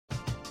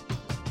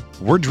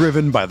We're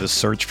driven by the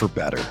search for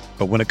better.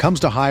 But when it comes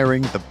to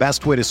hiring, the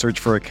best way to search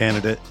for a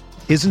candidate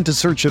isn't to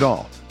search at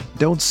all.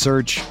 Don't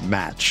search,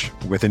 match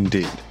with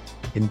Indeed.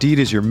 Indeed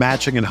is your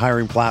matching and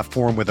hiring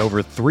platform with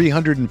over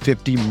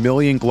 350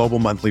 million global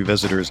monthly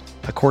visitors,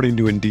 according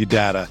to Indeed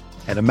data,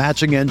 and a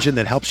matching engine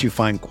that helps you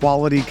find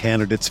quality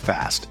candidates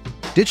fast.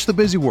 Ditch the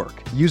busy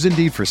work. Use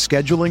Indeed for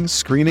scheduling,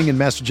 screening, and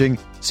messaging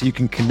so you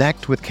can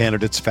connect with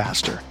candidates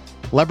faster.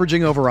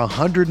 Leveraging over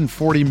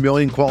 140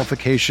 million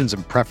qualifications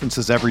and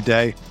preferences every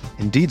day,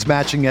 Indeed's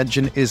matching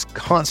engine is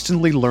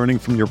constantly learning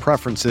from your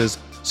preferences,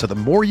 so the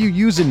more you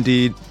use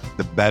Indeed,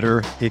 the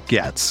better it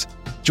gets.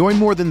 Join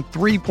more than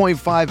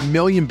 3.5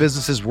 million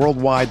businesses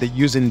worldwide that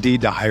use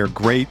Indeed to hire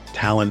great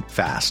talent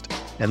fast.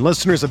 And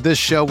listeners of this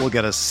show will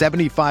get a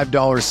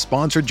 $75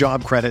 sponsored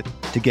job credit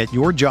to get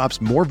your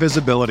jobs more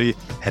visibility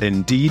at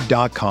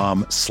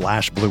Indeed.com/Blue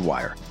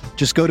Wire.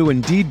 Just go to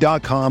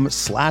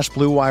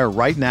Indeed.com/Blue Wire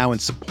right now and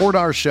support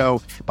our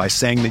show by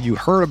saying that you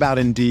heard about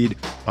Indeed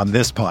on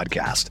this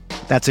podcast.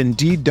 That's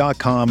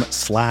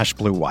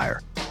Indeed.com/Blue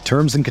Wire.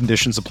 Terms and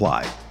conditions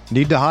apply.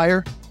 Need to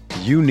hire?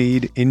 You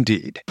need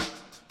Indeed.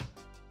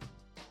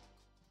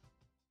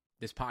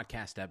 This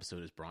podcast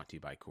episode is brought to you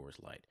by Coors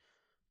Light.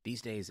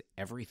 These days,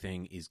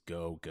 everything is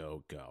go,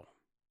 go, go.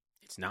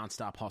 It's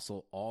nonstop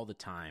hustle all the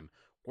time.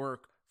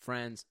 Work,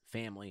 friends,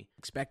 family.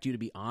 Expect you to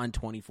be on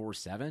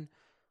 24/7?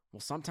 Well,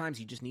 sometimes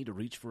you just need to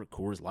reach for a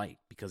Coors Light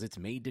because it's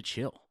made to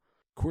chill.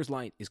 Coors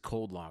Light is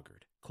cold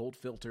lagered, cold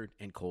filtered,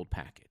 and cold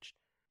packaged.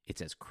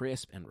 It's as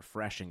crisp and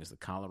refreshing as the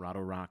Colorado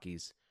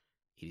Rockies.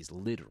 It is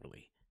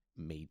literally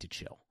made to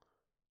chill.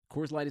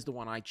 Coors Light is the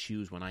one I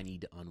choose when I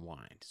need to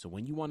unwind. So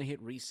when you want to hit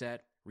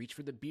reset, reach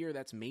for the beer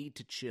that's made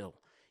to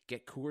chill.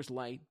 Get Coors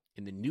Light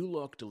in the new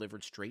look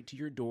delivered straight to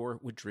your door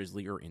with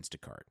Drizzly or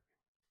Instacart.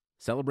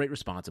 Celebrate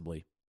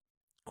responsibly.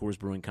 Coors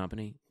Brewing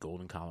Company,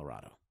 Golden,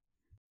 Colorado.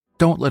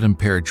 Don't let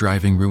impaired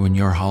driving ruin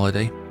your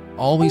holiday.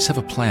 Always have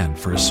a plan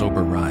for a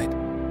sober ride.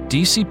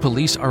 DC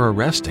police are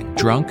arresting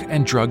drunk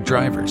and drug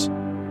drivers.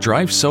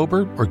 Drive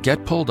sober or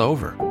get pulled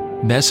over.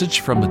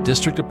 Message from the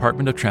District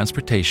Department of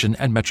Transportation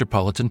and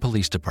Metropolitan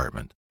Police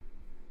Department.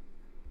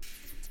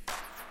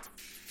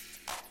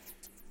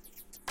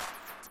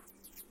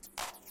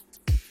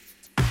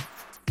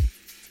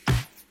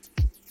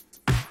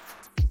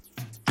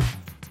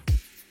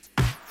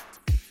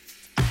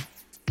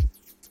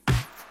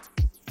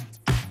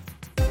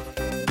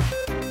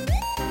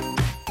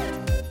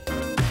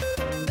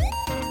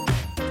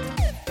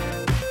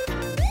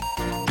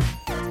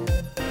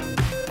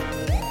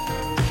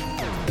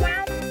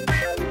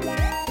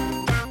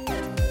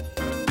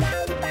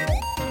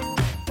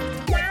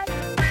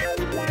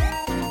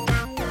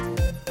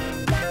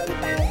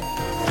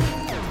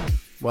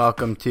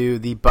 Welcome to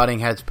the Butting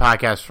Heads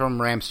podcast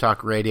from Rams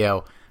Talk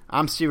Radio.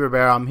 I'm Steve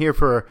Ribeiro. I'm here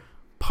for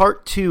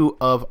part 2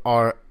 of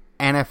our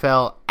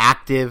NFL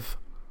Active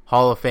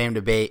Hall of Fame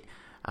debate.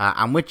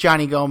 I'm with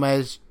Johnny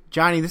Gomez.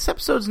 Johnny, this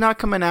episode's not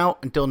coming out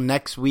until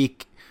next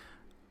week.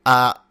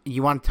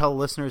 You want to tell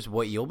listeners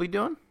what you'll be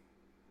doing?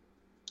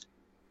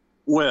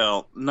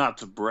 Well, not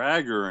to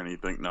brag or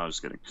anything. No,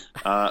 just kidding.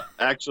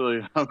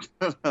 Actually,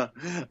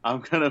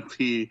 I'm gonna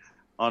be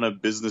on a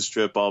business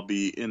trip. I'll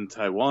be in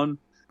Taiwan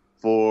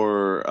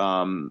for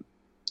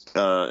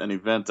an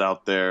event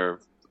out there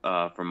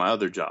for my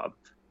other job.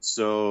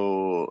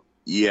 So,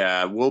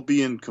 yeah, we'll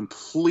be in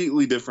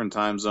completely different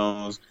time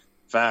zones.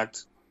 In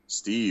fact,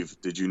 Steve,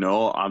 did you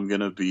know I'm going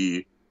to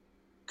be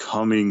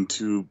coming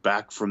to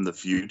Back from the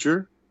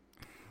Future?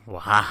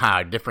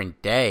 Wow,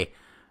 different day.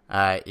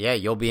 Yeah,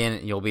 you'll be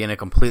in a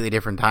completely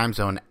different time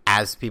zone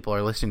as people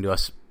are listening to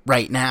us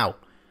right now.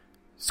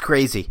 It's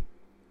crazy.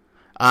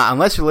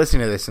 Unless you're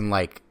listening to this in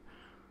like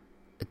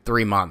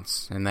 3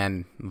 months, and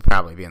then we'll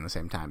probably be in the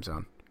same time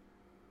zone.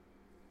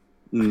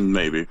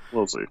 Maybe.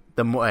 We'll see.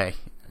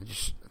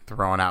 Just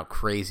throwing out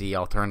crazy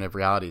alternative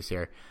realities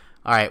here.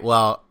 All right,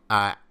 well,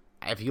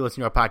 if you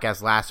listened to our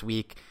podcast last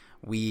week,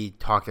 we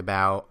talked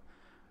about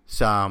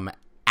some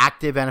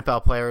active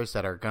NFL players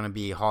that are going to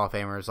be Hall of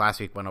Famers. Last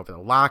week went over the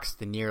locks,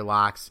 the near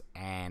locks,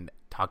 and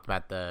talked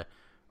about the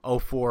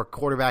 04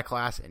 quarterback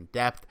class in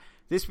depth.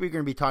 This week we're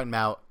going to be talking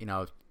about,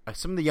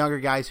 some of the younger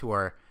guys who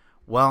are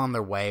well on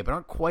their way, but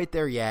aren't quite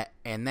there yet.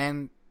 And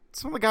then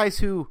some of the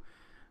guys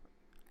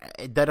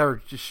that are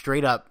just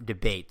straight up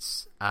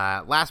debates.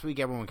 Last week,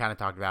 everyone kind of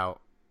talked about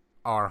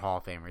our Hall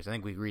of Famers. I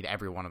think we agreed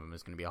every one of them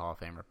is going to be a Hall of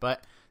Famer.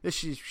 But this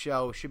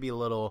show should be a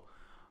little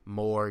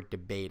more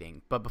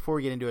debating. But before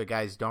we get into it,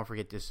 guys, don't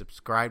forget to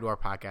subscribe to our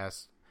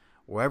podcast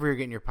wherever you're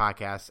getting your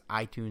podcasts: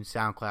 iTunes,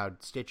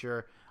 SoundCloud,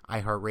 Stitcher,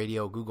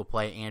 iHeartRadio, Google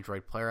Play,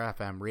 Android, Player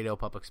FM, Radio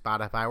Public,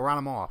 Spotify. We're on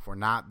them all. If we're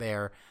not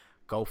there,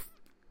 go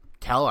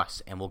tell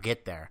us, and we'll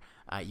get there.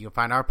 You can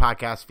find our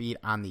podcast feed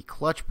on the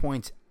Clutch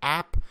Points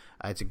app.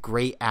 It's a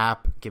great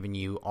app giving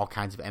you all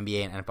kinds of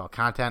NBA and NFL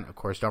content. Of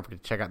course, don't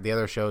forget to check out the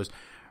other shows: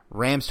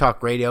 Rams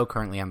Talk Radio,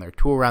 currently on their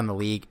tour around the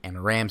league,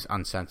 and Rams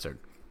Uncensored.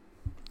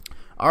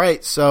 All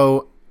right,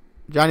 so,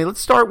 Johnny, let's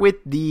start with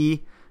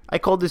I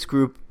called this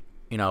group,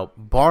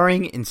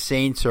 barring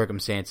insane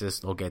circumstances,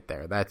 they'll get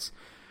there. That's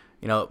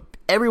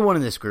everyone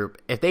in this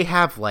group, if they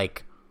have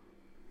like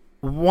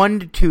 1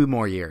 to 2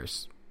 more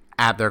years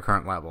at their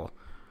current level,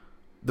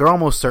 they're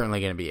almost certainly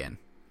going to be in.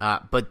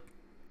 But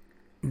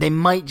they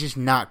might just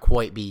not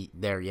quite be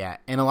there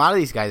yet. And a lot of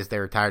these guys that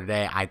retired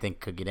today, I think,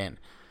 could get in.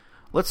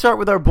 Let's start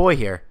with our boy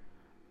here,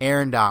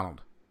 Aaron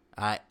Donald.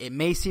 It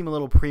may seem a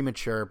little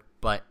premature,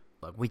 but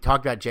look, we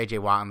talked about J.J.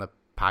 Watt on the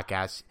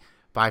podcast,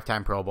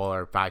 5-time Pro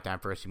Bowler, 5-time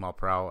first-team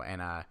All-Pro,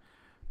 and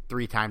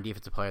 3-time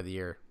Defensive Player of the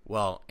Year.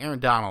 Well, Aaron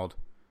Donald,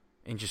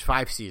 in just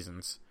 5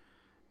 seasons,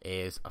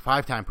 is a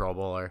 5-time Pro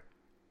Bowler,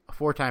 a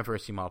 4-time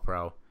first-team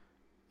All-Pro,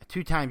 a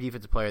 2-time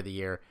Defensive Player of the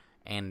Year,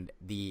 and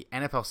the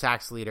NFL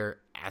sacks leader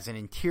as an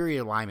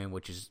interior lineman,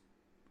 which is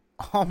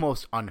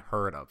almost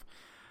unheard of.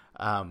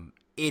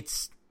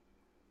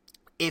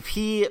 If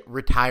he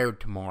retired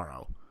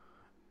tomorrow,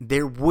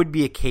 there would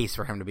be a case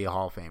for him to be a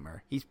Hall of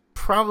Famer. He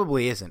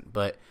probably isn't,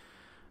 but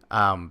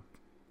even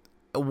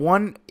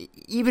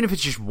if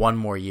it's just 1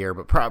 more year,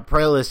 but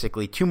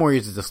realistically, 2 more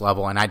years at this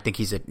level, and I think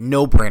he's a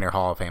no-brainer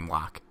Hall of Fame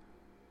lock.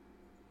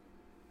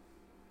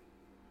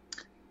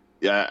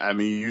 Yeah, I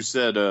mean, you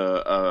said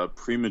a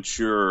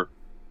premature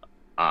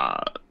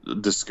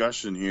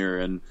discussion here,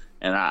 and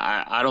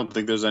I don't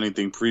think there's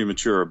anything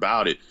premature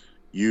about it.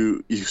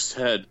 You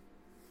said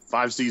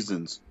 5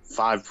 seasons,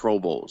 5 Pro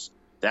Bowls.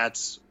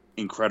 That's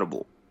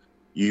incredible.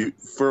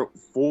 For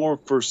 4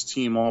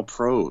 first-team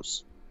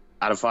All-Pros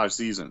out of 5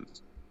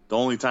 seasons. The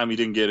only time he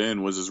didn't get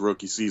in was his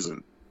rookie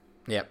season.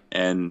 Yep.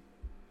 And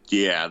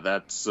yeah,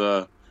 that's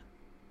that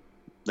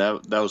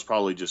was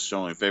probably just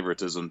showing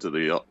favoritism to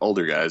the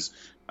older guys.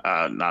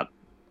 Maybe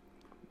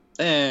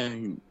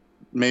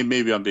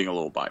I'm being a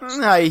little biased.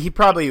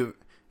 No,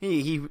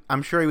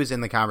 I'm sure he was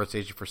in the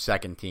conversation for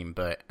second team,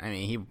 but I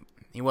mean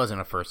he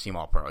wasn't a first team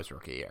All-Pro his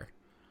rookie year.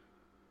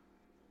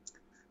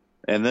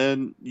 And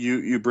then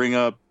you bring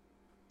up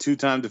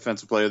 2-time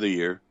Defensive Player of the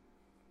Year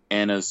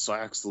and a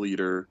sacks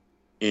leader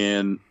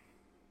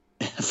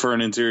for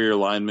an interior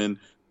lineman.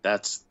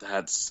 That's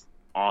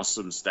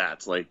awesome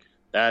stats. Like,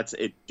 that's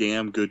a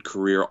damn good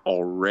career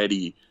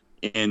already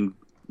in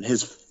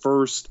his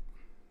first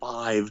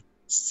 5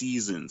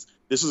 seasons.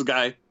 This is a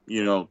guy,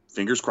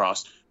 fingers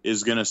crossed,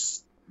 is gonna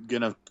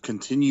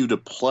continue to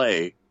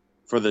play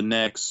for the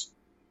next,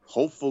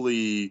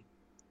 hopefully,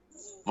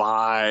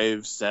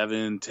 5,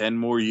 7, 10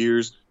 more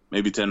years.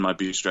 Maybe 10 might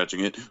be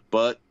stretching it,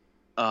 but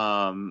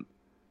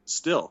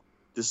still,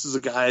 this is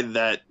a guy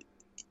that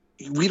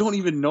we don't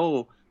even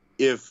know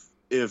if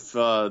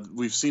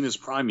we've seen his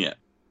prime yet.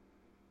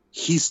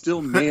 He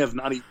still may have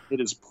not even hit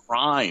his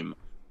prime.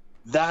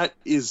 That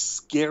is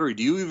scary.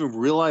 Do you even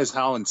realize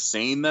how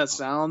insane that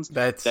sounds?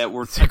 That's a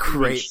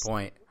great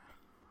point.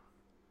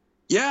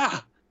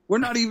 Yeah, we're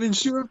not even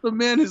sure if the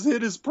man has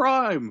hit his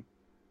prime.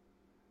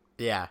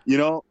 Yeah,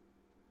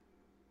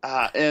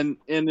 and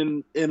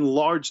in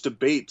large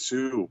debate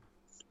too,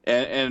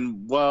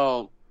 and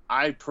well,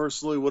 I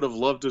personally would have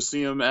loved to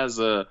see him as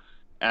the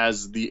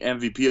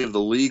MVP of the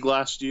league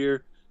last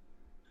year.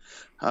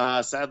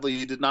 Sadly,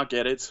 he did not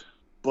get it.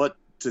 But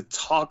to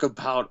talk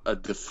about a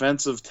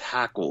defensive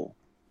tackle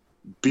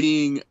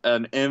being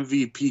an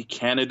MVP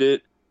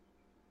candidate,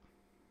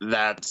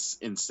 that's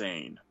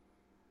insane.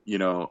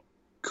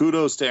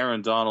 Kudos to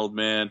Aaron Donald,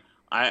 man.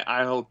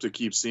 I hope to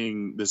keep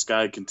seeing this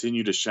guy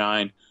continue to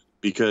shine,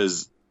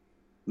 because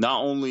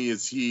not only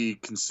is he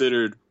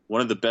considered one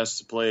of the best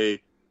to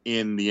play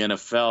in the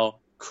NFL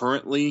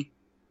currently,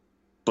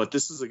 but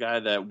this is a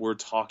guy that we're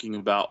talking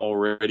about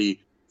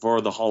already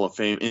for the Hall of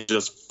Fame in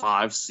just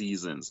 5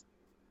 seasons.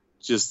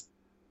 Just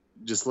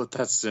let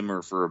that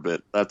simmer for a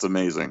bit. That's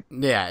amazing.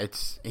 Yeah,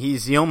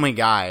 he's the only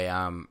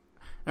guy.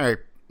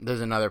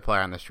 There's another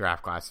player on this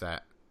draft class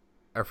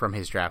from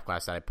his draft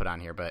class that I put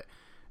on here, but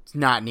it's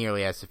not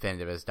nearly as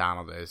definitive as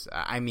Donald is.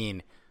 I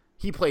mean,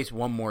 he plays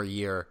 1 more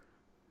year,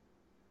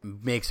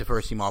 makes a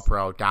first team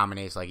All-Pro,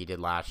 dominates like he did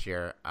last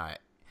year.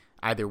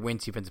 Either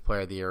wins Defensive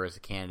Player of the Year as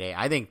a candidate.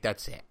 I think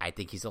that's it. I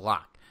think he's a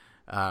lock,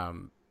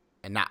 and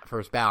not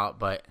first ballot,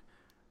 but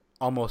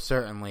almost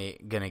certainly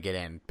gonna get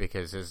in,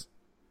 because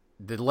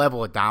the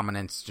level of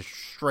dominance just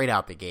straight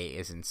out the gate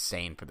is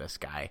insane for this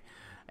guy.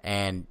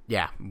 And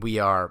yeah, we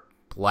are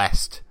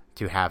blessed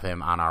to have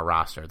him on our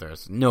roster.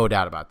 There's no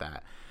doubt about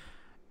that.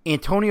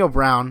 Antonio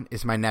Brown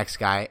is my next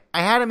guy.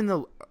 I had him in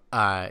the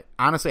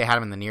honestly, I had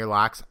him in the near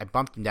locks. I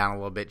bumped him down a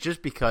little bit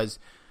just because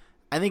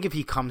I think if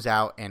he comes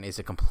out and is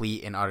a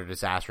complete and utter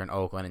disaster in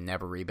Oakland and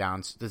never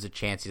rebounds, there's a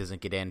chance he doesn't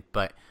get in.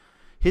 But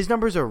his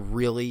numbers are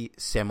really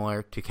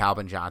similar to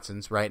Calvin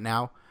Johnson's right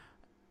now,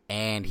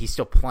 and he's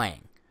still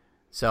playing.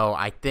 So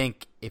I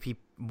think if he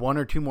 1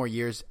 or 2 more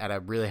years at a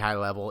really high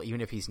level,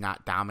 even if he's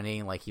not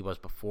dominating like he was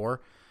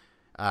before,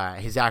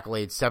 his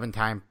accolades: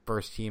 7-time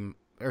first team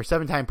or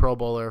 7-time Pro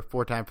Bowler,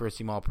 4-time first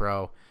team All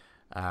Pro,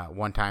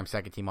 1-time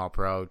second team All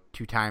Pro,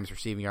 2 times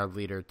receiving yard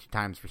leader, 2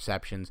 times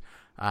receptions.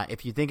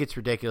 If you think it's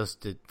ridiculous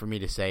for me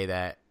to say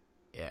that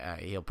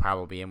he'll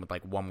probably be in with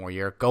like 1 more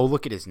year, go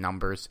look at his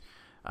numbers,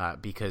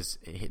 because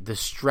the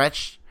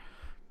stretch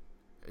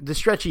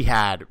he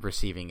had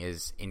receiving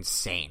is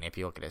insane if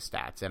you look at his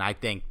stats. And I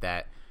think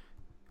that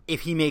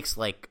if he makes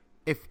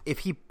if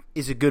he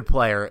is a good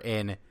player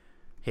in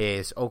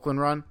his Oakland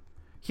run,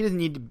 he doesn't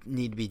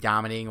need to be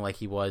dominating like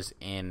he was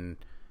in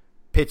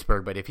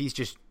Pittsburgh. But if he's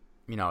just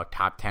a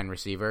top 10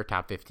 receiver,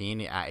 top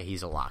 15,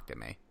 he's a lock to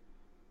me.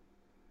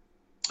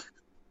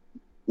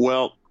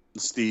 Well,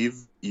 Steve,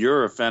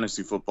 you're a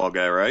fantasy football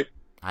guy, right?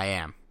 I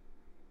am.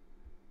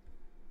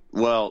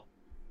 Well,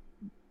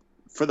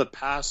 for the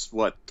past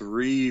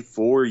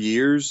 3-4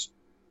 years,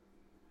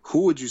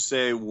 who would you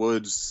say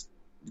was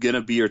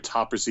gonna be your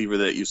top receiver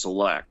that you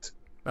select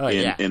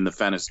in the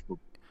fantasy football?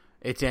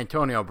 It's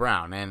Antonio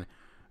Brown, and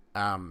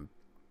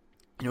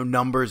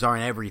numbers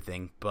aren't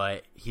everything,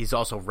 but he's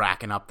also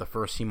racking up the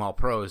first team All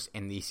Pros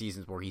in these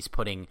seasons where he's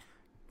putting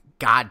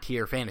God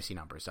tier fantasy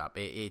numbers up.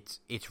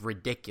 It's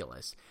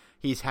ridiculous.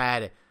 He's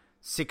had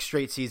 6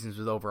 straight seasons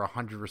with over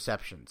 100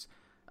 receptions,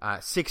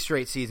 6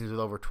 straight seasons with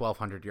over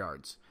 1,200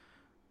 yards.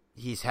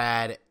 He's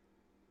had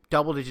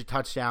double-digit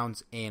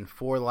touchdowns in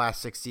 4 of the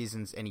last 6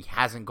 seasons, and he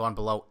hasn't gone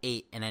below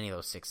 8 in any of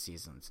those 6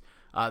 seasons.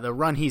 The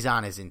run he's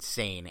on is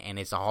insane, and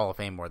it's a Hall of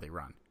Fame-worthy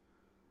run.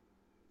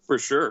 For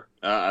sure.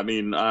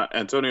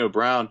 Antonio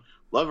Brown,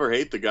 love or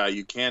hate the guy,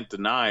 you can't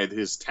deny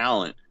his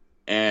talent.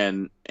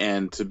 And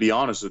to be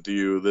honest with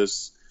you,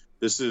 this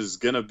is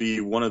going to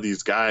be one of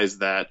these guys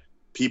that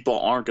people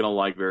aren't going to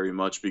like very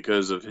much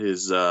because of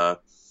his way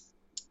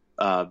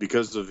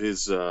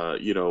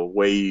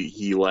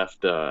he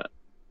left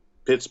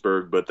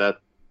Pittsburgh. But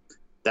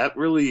that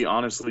really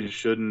honestly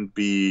shouldn't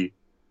be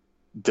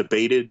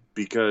debated,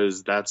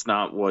 because that's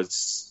not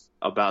what's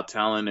about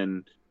talent.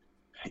 And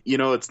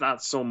it's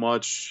not so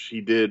much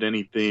he did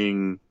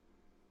anything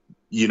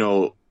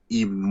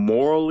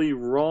immorally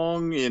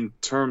wrong in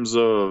terms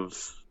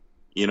of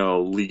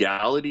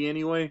legality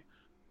anyway.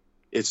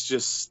 It's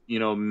just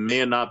may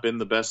have not been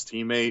the best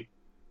teammate.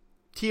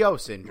 TO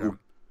syndrome.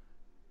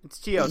 It's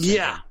TO syndrome.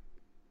 Yeah,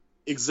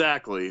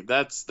 exactly.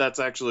 That's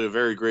actually a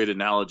very great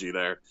analogy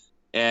there.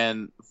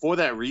 And for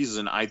that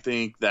reason, I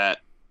think that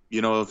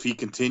if he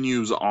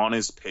continues on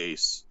his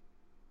pace,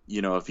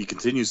 if he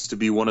continues to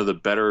be one of the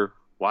better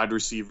wide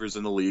receivers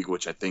in the league,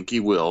 which I think he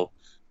will,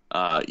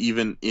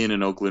 even in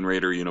an Oakland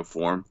Raider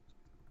uniform,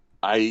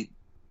 I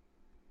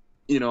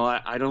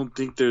don't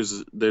think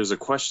there's a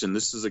question.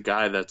 This is a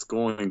guy that's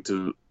going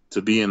to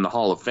be in the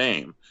Hall of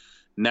Fame.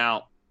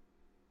 Now,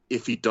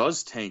 if he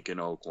does tank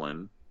in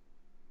Oakland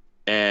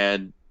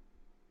and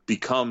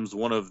becomes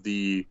one of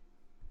the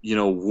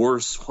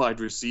worst wide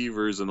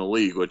receivers in the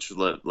league, which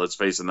let's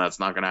face it, that's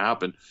not going to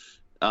happen.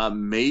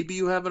 Maybe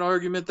you have an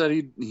argument that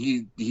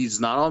he's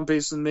not on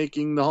pace in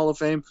making the Hall of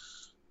Fame,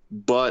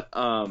 but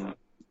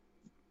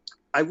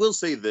I will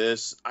say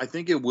this: I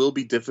think it will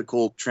be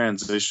difficult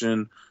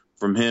transition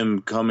from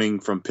him coming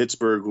from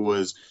Pittsburgh, who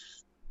was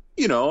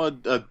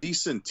a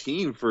decent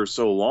team for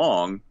so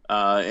long,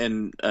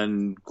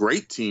 and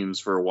great teams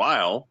for a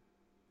while,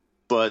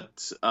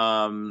 but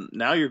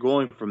now you're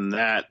going from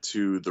that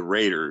to the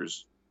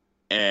Raiders.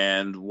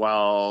 And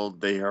while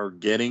they are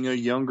getting a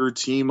younger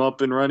team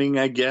up and running,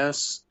 I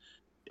guess,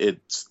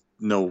 it's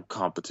no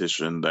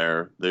competition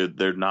there.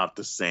 They're not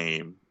the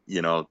same.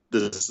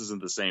 This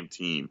isn't the same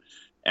team.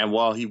 And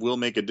while he will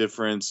make a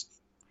difference,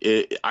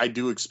 I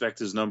do expect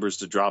his numbers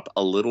to drop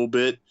a little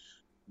bit.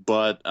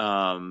 But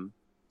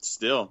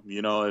still,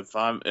 if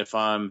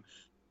I'm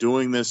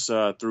doing this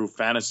through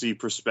fantasy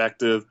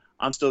perspective,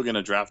 I'm still going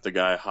to draft the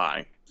guy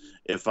high.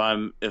 If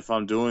I'm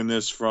doing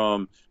this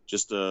from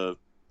just a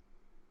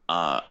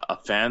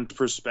fan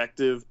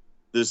perspective,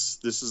 this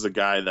is a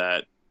guy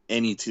that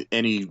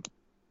anybody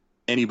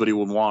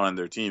would want on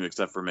their team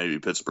except for maybe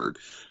Pittsburgh.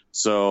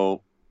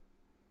 So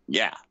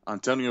yeah,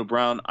 Antonio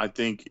Brown, I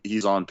think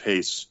he's on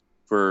pace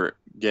for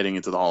getting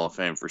into the Hall of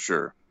Fame for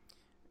sure.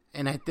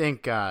 And I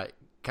think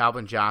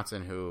Calvin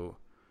Johnson, who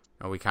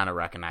we kind of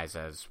recognize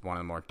as one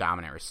of the more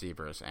dominant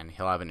receivers, and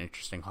he'll have an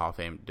interesting Hall of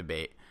Fame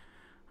debate.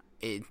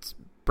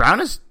 Brown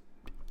is,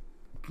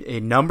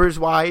 numbers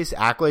wise,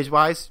 accolades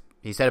wise,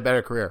 he's had a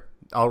better career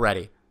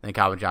already than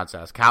Calvin Johnson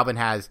has. Calvin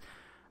has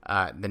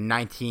the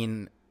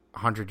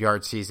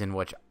 1,900-yard season,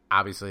 which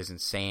obviously is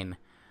insane.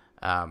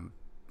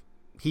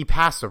 He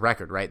passed the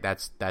record, right?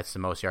 That's the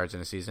most yards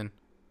in a season.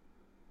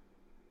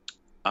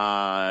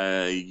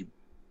 I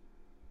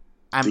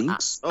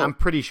think so. I'm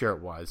pretty sure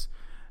it was.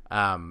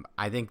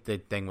 I think the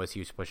thing was he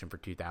was pushing for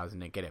 2,000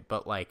 to get it.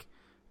 But,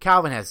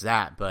 Calvin has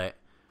that, but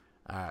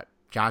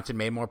Johnson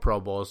made more Pro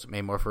Bowls,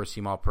 made more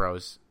first-team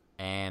All-Pros,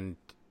 and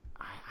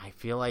I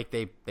feel like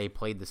they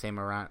played the same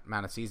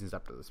amount of seasons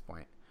up to this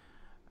point.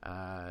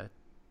 Am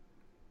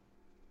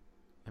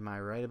I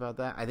right about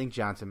that? I think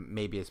Johnson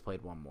maybe has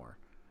played one more.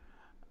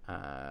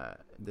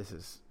 This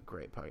is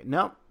great.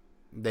 No,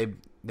 they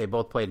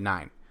both played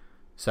 9.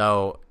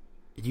 So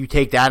you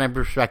take that in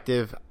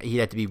perspective, he'd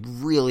have to be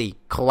really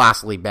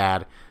colossally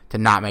bad to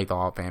not make the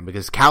Hall of Fame,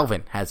 because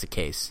Calvin has a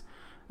case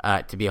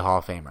to be a Hall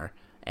of Famer,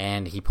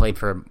 and he played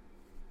for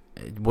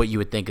what you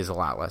would think is a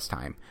lot less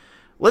time.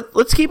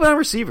 Let's keep on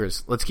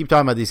receivers. Let's keep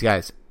talking about these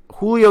guys.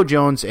 Julio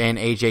Jones and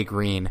AJ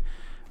Green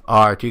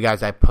are 2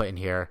 guys I put in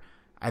here.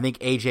 I think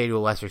AJ to a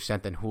lesser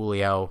extent than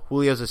Julio.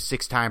 Julio's a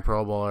 6-time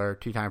Pro Bowler,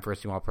 2-time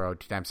first-team All-Pro,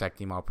 2-time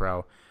second-team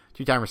All-Pro,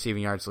 2-time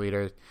receiving yards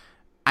leader.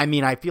 I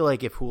mean, I feel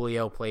like if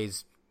Julio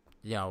plays,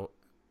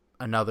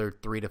 another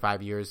 3 to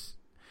 5 years,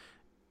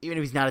 even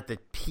if he's not at the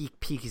peak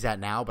he's at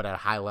now, but at a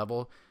high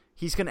level,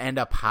 he's going to end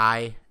up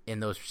high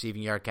in those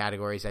receiving yard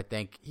categories. I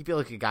think he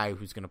feels like a guy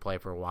who's going to play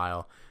for a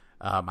while.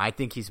 I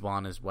think he's well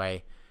on his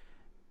way.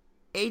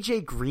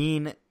 AJ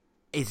Green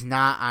is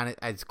not on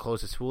as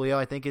close as Julio,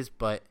 I think, is,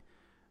 but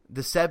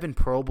the 7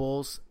 Pro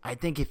Bowls, I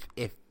think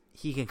if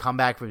he can come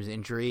back from his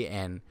injury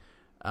and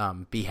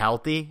be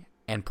healthy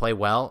and play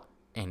well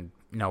and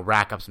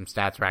rack up some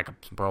stats, rack up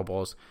some Pro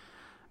Bowls,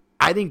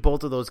 I think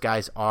both of those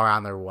guys are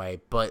on their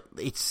way. But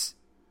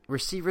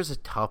receiver's a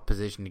tough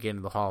position to get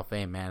into the Hall of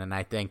Fame, man, and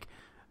I think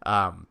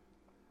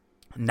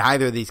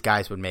neither of these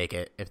guys would make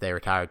it if they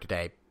retired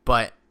today,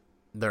 but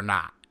they're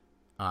not.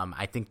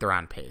 I think they're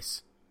on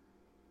pace.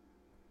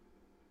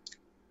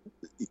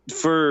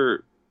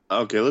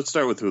 Okay, let's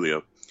start with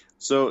Julio.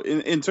 So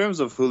in terms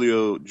of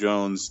Julio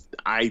Jones,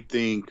 I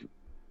think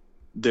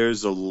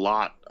there's a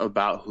lot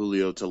about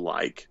Julio to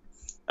like.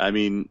 I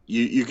mean,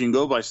 you can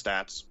go by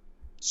stats,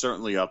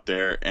 certainly up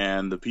there,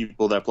 and the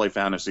people that play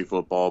fantasy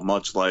football,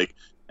 much like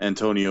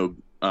Antonio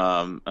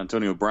Brown,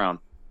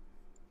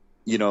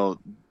 Julio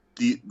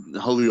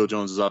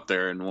Jones is up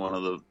there and one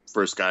of the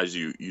first guys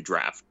you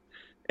draft.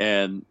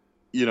 And,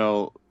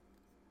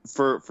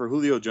 for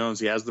Julio Jones,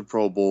 he has the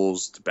Pro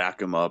Bowls to back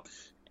him up.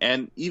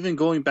 And even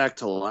going back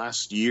to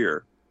last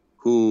year,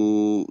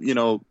 who,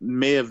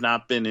 may have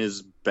not been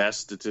his best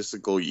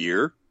statistical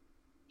year,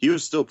 he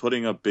was still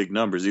putting up big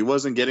numbers. He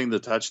wasn't getting the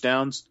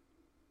touchdowns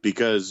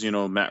because,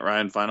 Matt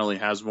Ryan finally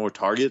has more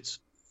targets.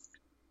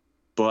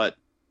 But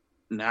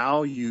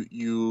now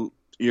you're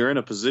in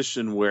a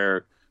position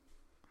where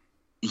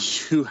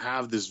you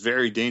have this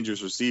very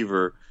dangerous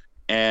receiver,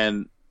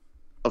 and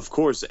of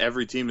course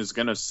every team is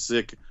going to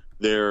stick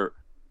their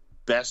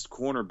best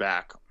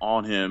cornerback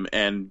on him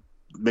and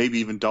maybe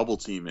even double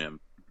team him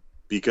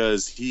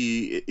because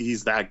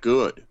he's that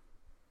good,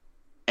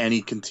 and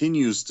he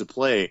continues to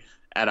play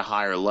at a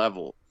higher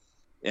level.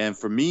 And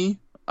for me,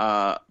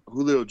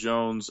 Julio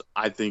Jones,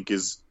 I think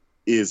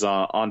is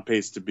on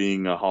pace to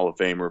being a Hall of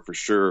Famer for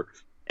sure.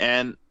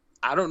 And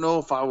I don't know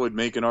if I would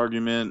make an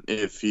argument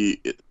if he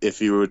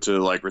were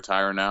to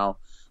retire now,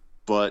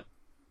 but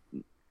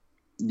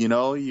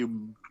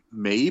you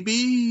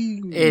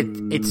maybe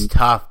it's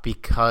tough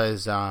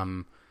because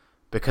of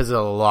the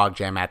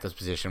logjam at this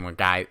position where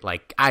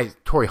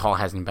Torrey Hall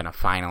hasn't been a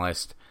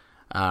finalist.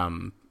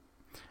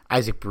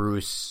 Isaac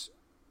Bruce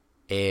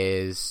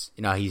is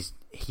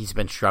he's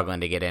been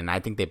struggling to get in. I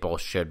think they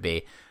both should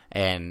be,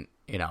 and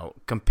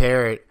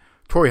compare it.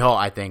 Torrey Hall,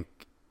 I think,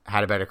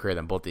 had a better career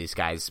than both these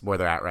guys where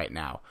they're at right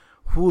now.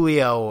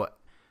 Julio,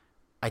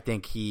 I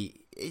think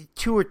he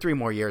 2 or 3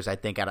 more years, I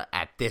think,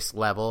 at this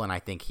level, and I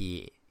think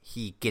he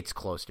gets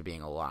close to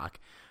being a lock.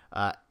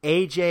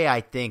 AJ,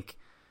 I think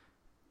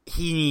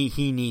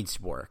he needs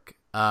work.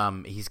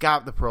 He's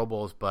got the Pro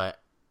Bowls,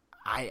 but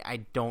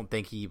I don't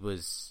think he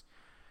was.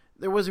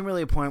 There wasn't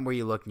really a point where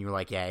you looked and you were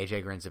like, yeah,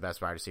 AJ Green's the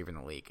best wide receiver in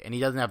the league, and he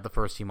doesn't have the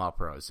first team All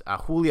Pros.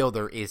 Julio,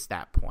 there is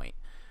that point.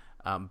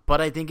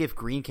 But I think if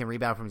Green can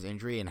rebound from his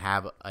injury and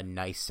have a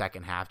nice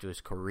second half to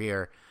his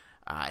career,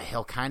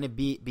 he'll kind of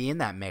be in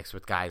that mix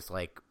with guys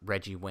like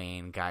Reggie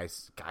Wayne,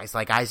 guys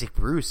like Isaac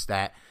Bruce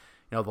that,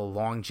 the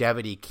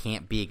longevity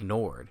can't be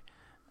ignored.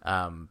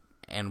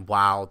 And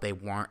while they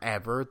weren't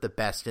ever the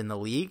best in the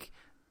league,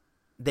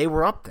 they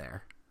were up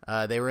there.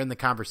 They were in the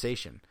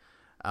conversation.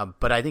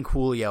 But I think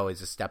Julio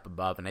is a step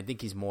above, and I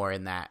think he's more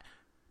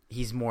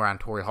on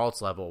Torrey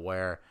Holt's level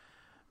where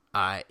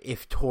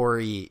if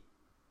Torrey's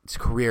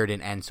career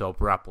didn't end so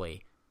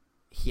abruptly,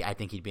 I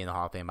think he'd be in the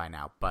Hall of Fame by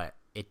now. But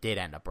it did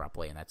end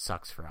abruptly, and that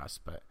sucks for us.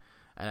 But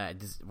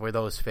were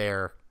those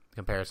fair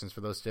comparisons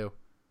for those two?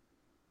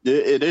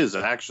 It is,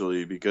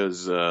 actually,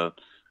 because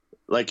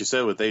like you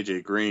said with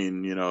AJ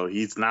Green,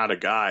 he's not a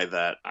guy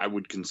that I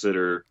would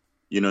consider,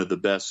 the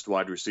best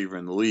wide receiver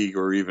in the league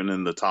or even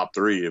in the top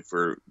 3,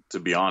 to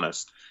be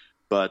honest.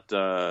 But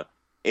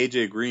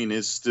AJ Green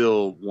is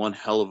still one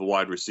hell of a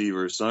wide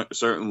receiver.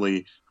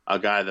 Certainly a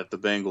guy that the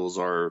Bengals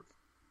are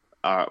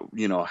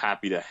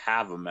happy to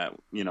have him at,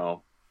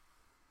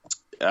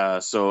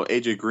 so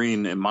AJ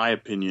Green, in my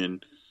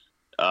opinion,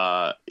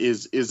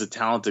 is a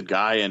talented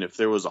guy. And if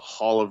there was a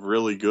Hall of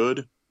really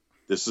good,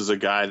 this is a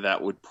guy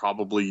that would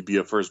probably be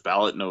a first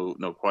ballot,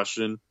 no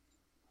question.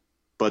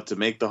 But to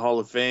make the Hall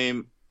of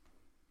Fame,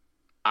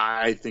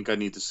 I think I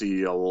need to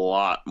see a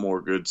lot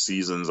more good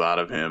seasons out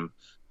of him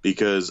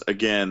because,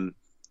 again,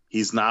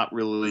 he's not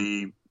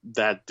really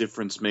that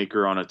difference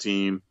maker on a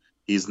team.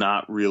 He's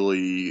not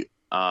really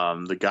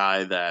the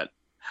guy that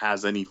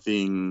has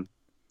anything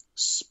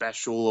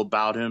special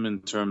about him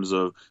in terms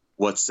of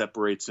what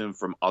separates him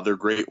from other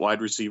great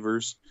wide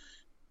receivers.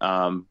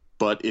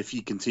 But if he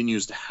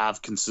continues to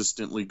have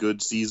consistently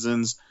good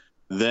seasons,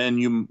 then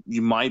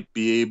you might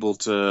be able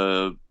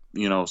to,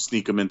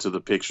 sneak him into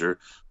the picture.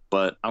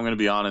 But I'm going to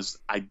be honest,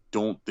 I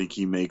don't think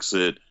he makes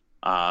it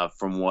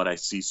from what I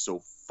see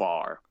so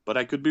far. But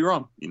I could be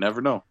wrong. You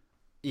never know.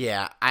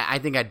 Yeah, I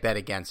think I'd bet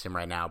against him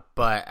right now,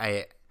 but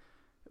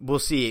we'll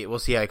see. We'll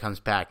see how he comes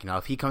back.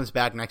 If he comes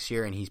back next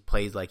year and he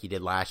plays like he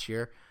did last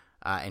year,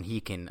 and he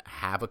can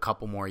have a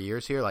couple more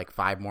years here, like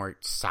 5 more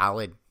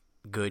solid,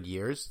 good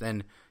years,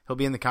 then he'll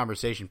be in the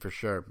conversation for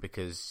sure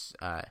because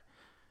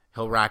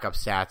he'll rack up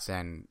stats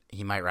and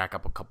he might rack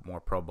up a couple more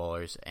Pro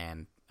Bowlers,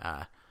 and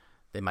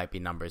they might be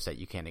numbers that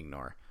you can't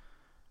ignore.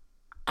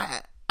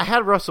 I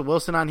had Russell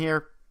Wilson on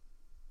here.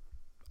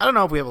 I don't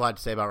know if we have a lot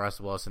to say about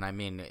Russell Wilson. I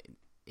mean,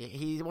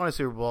 he won a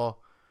Super Bowl.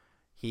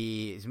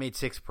 He's made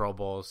 6 Pro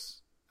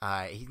Bowls.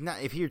 He's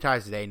not. If he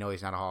retires today, no,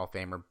 he's not a Hall of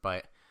Famer,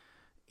 but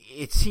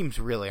it seems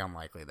really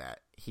unlikely that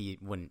he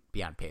wouldn't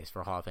be on pace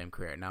for a Hall of Fame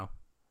career, no?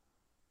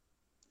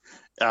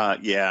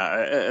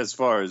 Yeah, as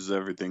far as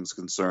everything's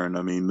concerned,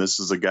 I mean, this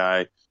is a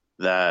guy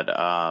that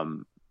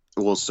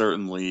will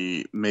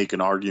certainly make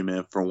an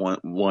argument for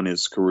when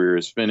his career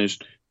is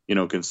finished,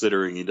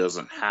 considering he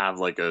doesn't have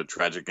like a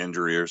tragic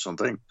injury or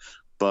something.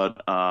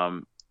 But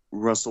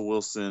Russell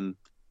Wilson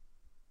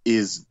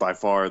is by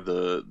far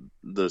the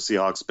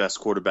Seahawks' best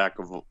quarterback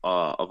of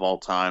all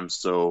time.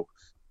 So,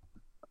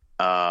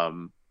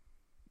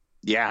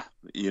 yeah,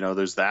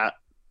 there's that.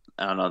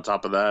 And on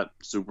top of that,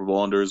 Super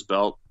Bowl under his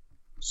belt.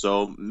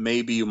 So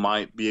maybe you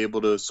might be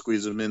able to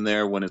squeeze him in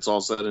there when it's all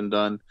said and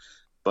done.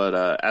 But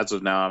as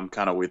of now, I'm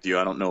kind of with you.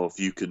 I don't know if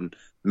you can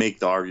make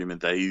the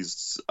argument that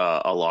he's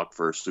a lock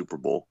for a Super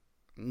Bowl.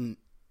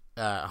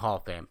 Hall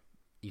of Fame.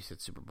 You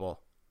said Super Bowl.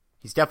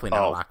 He's definitely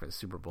not a lock for the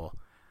Super Bowl.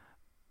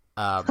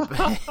 Oh,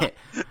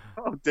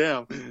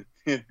 damn.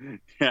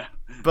 Yeah.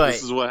 But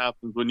this is what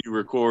happens when you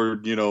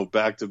record,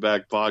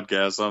 back-to-back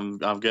podcasts.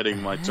 I'm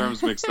getting my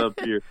terms mixed up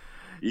here.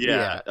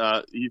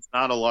 Yeah. He's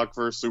not a lock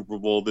for a Super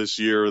Bowl this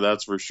year,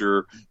 that's for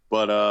sure.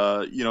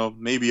 But,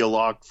 maybe a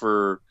lock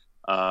for,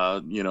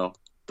 the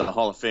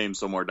Hall of Fame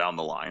somewhere down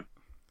the line.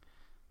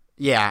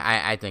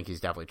 Yeah, I think he's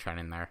definitely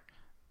trending there.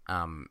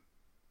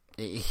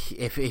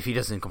 If he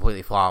doesn't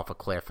completely fall off a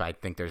cliff, I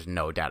think there's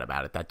no doubt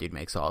about it. That dude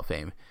makes Hall of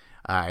Fame.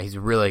 He's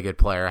a really good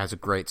player, has a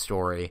great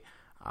story,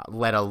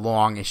 led a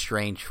long,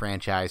 estranged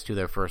franchise to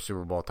their first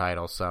Super Bowl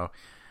title, so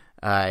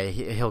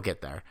he'll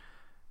get there.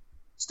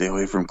 Stay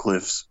away from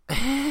cliffs.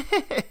 I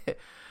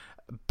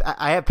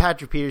have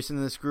Patrick Peterson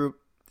in this group.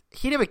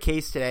 He'd have a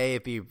case today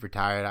if he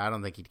retired. I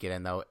don't think he'd get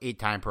in, though.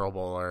 8-time Pro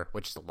Bowler,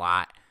 which is a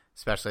lot,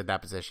 especially at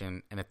that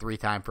position, and a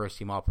 3-time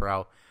first-team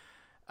All-Pro.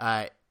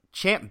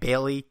 Champ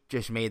Bailey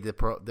just made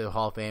the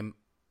Hall of Fame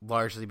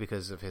largely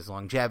because of his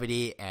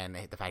longevity and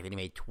the fact that he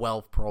made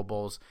 12 Pro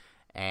Bowls.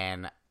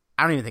 And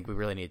I don't even think we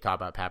really need to talk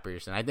about Pat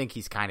Peterson. I think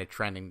he's kind of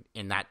trending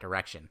in that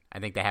direction. I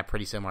think they have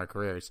pretty similar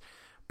careers,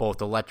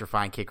 both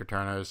electrifying kick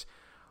returners,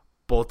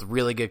 both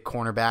really good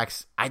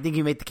cornerbacks. I think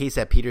you made the case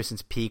that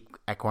Peterson's peak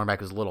at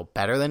cornerback was a little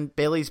better than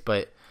Bailey's,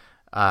 but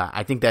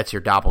I think that's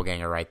your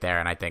doppelganger right there.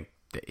 And I think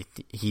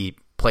he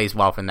plays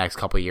well for the next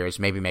couple of years,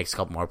 maybe makes a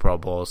couple more Pro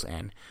Bowls,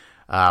 and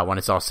when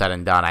it's all said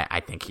and done, I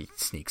think he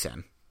sneaks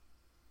in.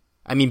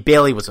 I mean,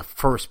 Bailey was a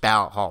first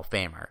ballot Hall of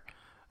Famer,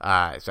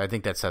 so I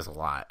think that says a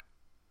lot.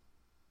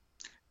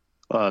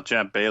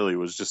 Champ Bailey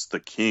was just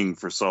the king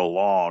for so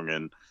long,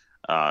 and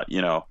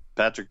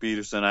Patrick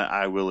Peterson,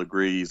 I will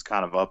agree, he's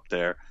kind of up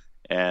there,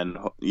 and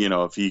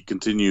if he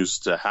continues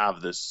to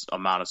have this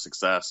amount of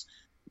success,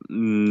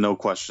 no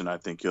question, I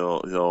think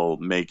he'll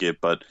make it.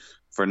 But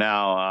for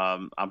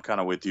now, I'm kind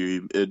of with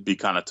you. It'd be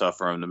kind of tough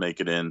for him to make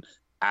it in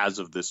as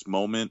of this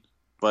moment,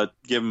 but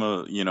give him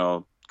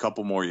a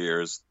couple more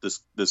years.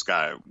 This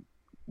guy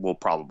will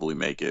probably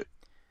make it.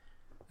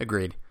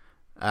 Agreed.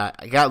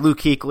 I got Luke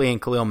Kuechly and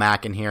Khalil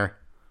Mack in here.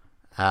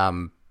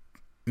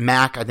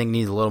 Mack, I think,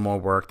 needs a little more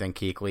work than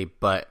Kuechly,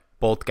 but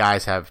both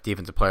guys have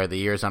Defensive Player of the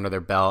Years under their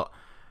belt.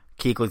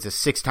 Kuechly's a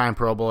 6-time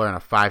Pro Bowler and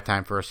a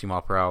 5-time first-team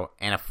All-Pro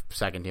and a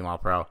second-team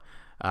All-Pro.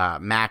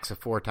 Mack's a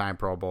 4-time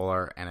Pro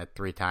Bowler and a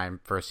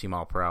 3-time first-team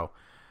All-Pro.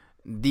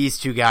 These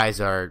two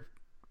guys are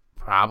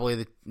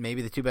probably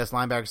maybe the 2 best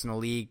linebackers in the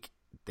league.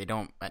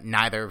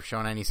 Neither have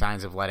shown any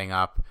signs of letting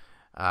up.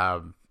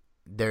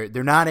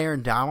 They're not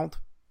Aaron Donald,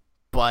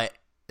 but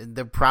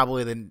they're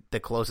probably the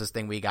closest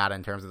thing we got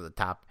in terms of the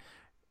top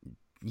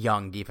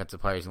young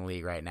defensive players in the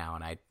league right now,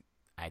 and I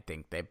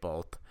think they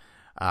both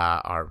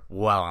are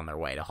well on their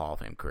way to Hall of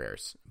Fame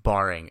careers,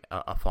 barring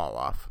a fall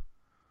off.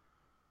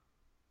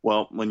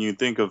 Well, when you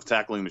think of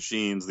tackling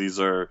machines, these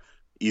are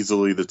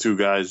easily the 2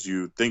 guys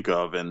you think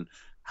of, and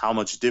how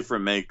much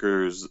difference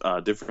makers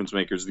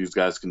these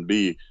guys can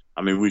be.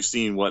 I mean, we've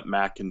seen what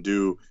Mack can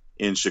do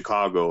in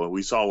Chicago, and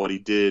we saw what he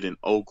did in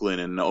Oakland,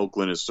 and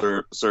Oakland is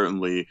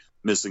certainly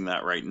missing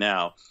that right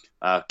now.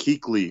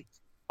 Kuechly,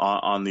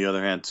 on the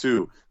other hand,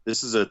 too,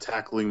 this is a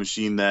tackling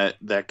machine that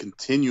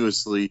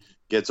continuously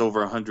gets over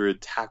 100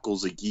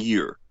 tackles a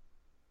year.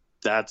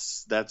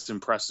 That's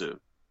impressive.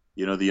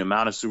 The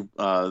amount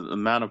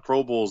of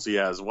Pro Bowls he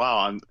has.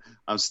 Wow,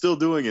 I'm still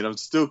doing it. I'm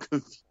still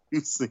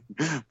confusing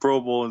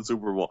Pro Bowl and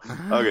Super Bowl.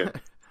 Okay.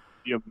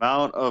 The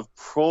amount of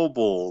Pro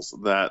Bowls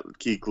that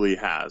Kuechly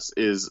has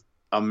is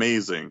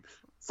amazing.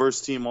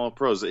 first-team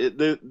All-Pros.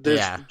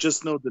 There's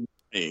just no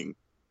denying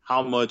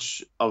how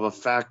much of a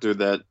factor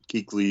that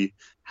Kuechly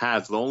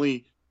has. The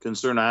only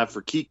concern I have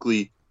for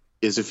Kuechly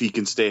is if he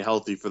can stay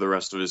healthy for the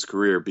rest of his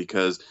career,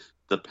 because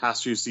the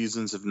past few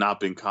seasons have not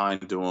been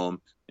kind to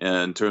him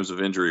in terms of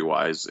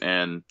injury-wise.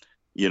 And,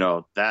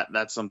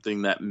 that's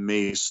something that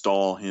may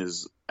stall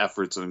his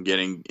efforts on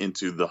getting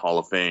into the Hall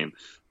of Fame.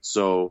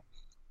 So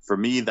for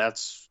me,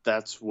 that's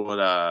what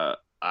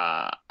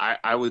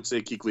I would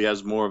say Kuechly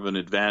has more of an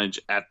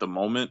advantage at the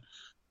moment.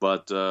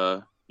 But,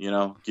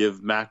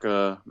 give Mac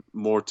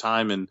more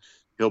time, and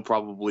he'll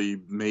probably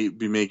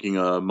be making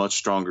a much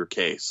stronger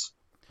case.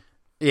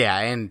 Yeah,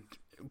 and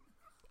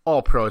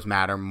all pros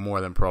matter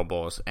more than Pro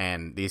Bowls,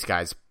 and these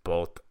guys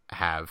both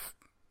have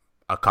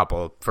a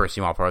couple of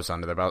first-team All-Pros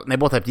under their belt, and they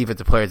both have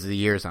Defensive Players of the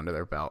Years under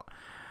their belt.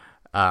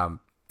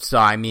 So,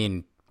 I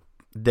mean,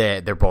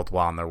 they're both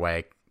well on their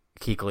way.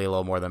 Kuechly a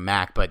little more than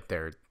Mac, but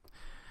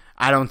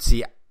I don't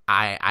see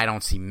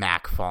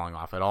Mac falling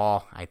off at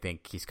all. I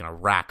think he's going to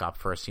rack up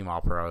first-team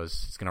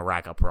All-Pros. He's going to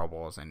rack up Pro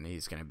Bowls, and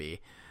he's going to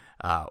be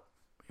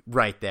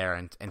right there,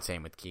 and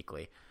same with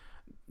Kuechly.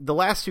 The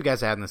last two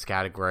guys I had in this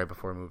category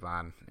before we move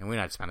on, and we're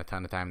not to spend a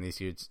ton of time on these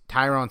dudes,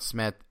 Tyron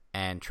Smith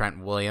and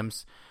Trent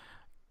Williams.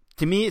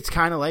 To me, it's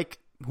kind of like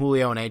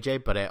Julio and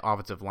AJ, but at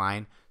offensive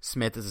line.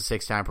 Smith is a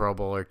 6-time Pro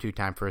Bowler,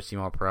 2-time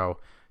first-team All-Pro,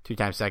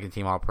 2-time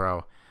second-team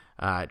All-Pro.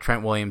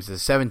 Trent Williams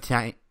is a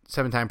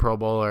 7-time Pro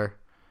Bowler,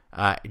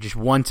 just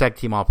 1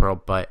 second-team All-Pro,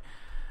 but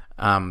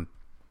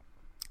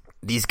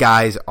these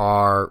guys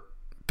are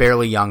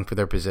fairly young for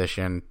their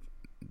position.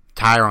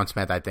 Tyron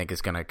Smith, I think,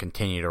 is going to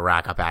continue to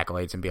rack up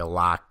accolades and be a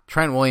lock.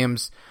 Trent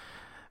Williams,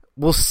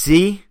 we'll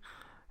see.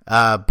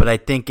 But I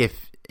think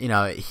if,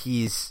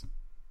 he's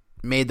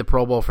made the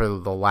Pro Bowl for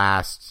the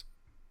last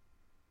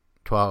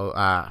 12,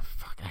 I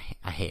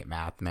hate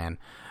math, man.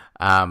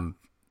 I'm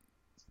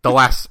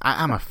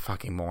a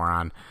fucking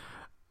moron.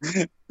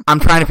 I'm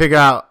trying to figure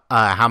out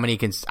how many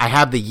I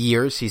have the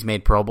years he's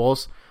made Pro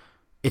Bowls.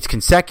 It's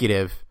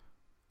consecutive,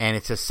 and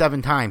it says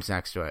 7 times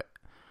next to it.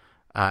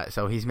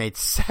 So he's made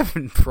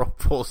 7 Pro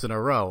Bowls in a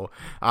row,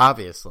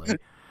 obviously.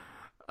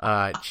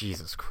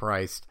 Jesus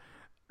Christ.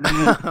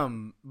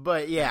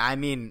 But yeah, I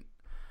mean,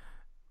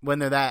 when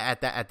they're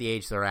at the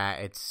age they're at,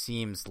 it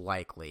seems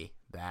likely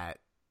that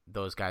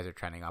those guys are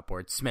trending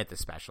upwards. Smith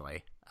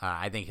especially.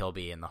 I think he'll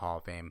be in the Hall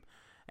of Fame,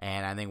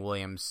 and I think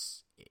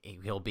Williams,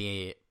 he'll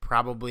be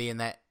probably in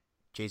that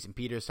Jason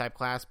Peters type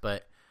class,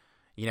 but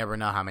you never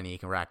know how many he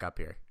can rack up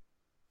here.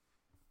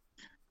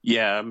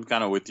 Yeah, I'm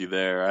kind of with you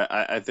there.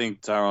 I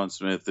think Tyron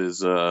Smith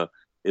is a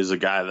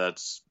guy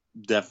that's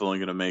definitely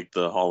going to make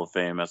the Hall of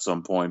Fame at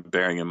some point,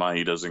 bearing in mind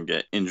he doesn't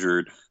get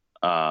injured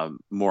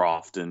more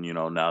often,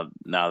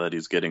 now that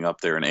he's getting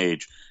up there in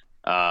age.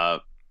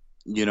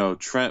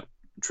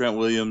 Trent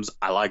Williams,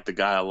 I like the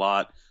guy a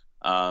lot.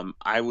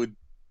 I would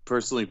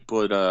personally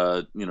put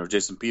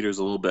Jason Peters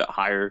a little bit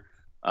higher.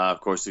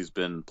 Of course, he's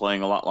been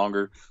playing a lot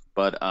longer,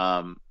 but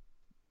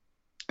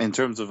in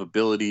terms of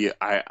ability,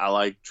 I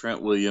like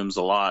Trent Williams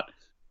a lot.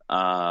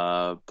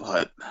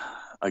 But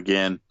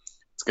again,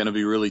 it's going to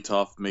be really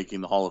tough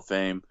making the Hall of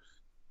Fame.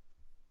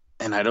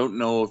 And I don't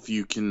know if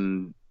you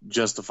can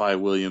justify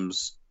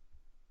Williams,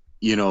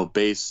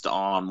 based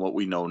on what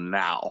we know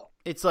now.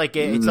 It's like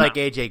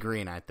AJ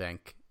Green, I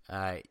think.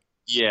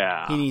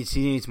 Yeah. He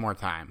needs more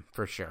time,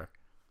 for sure.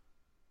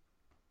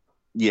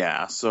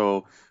 Yeah,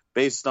 so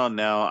based on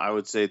now, I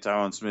would say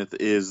Tyron Smith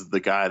is the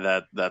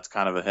guy that's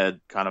kind of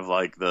ahead, kind of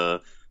like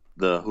the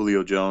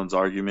Julio Jones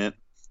argument.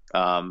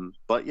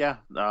 But yeah,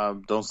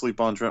 don't sleep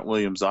on Trent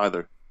Williams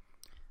either.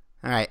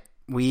 All right,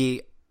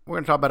 we're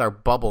going to talk about our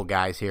bubble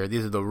guys here.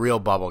 These are the real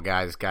bubble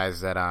guys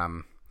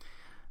that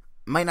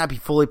might not be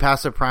fully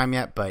past their prime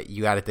yet, but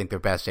you got to think their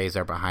best days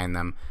are behind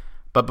them.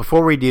 But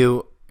before we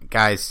do,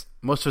 guys,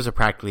 most of us are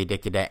practically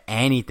addicted to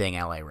anything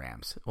LA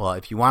Rams. Well,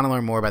 if you want to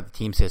learn more about the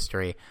team's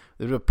history, a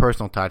little bit of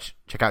personal touch,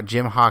 check out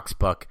Jim Hawk's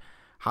book,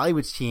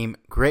 Hollywood's Team,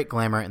 Great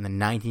Glamour in the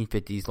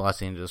 1950s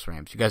Los Angeles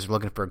Rams. You guys are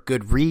looking for a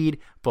good read,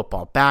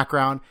 football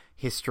background,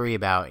 history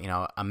about,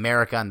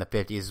 America in the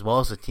 50s, as well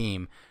as the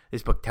team.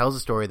 This book tells the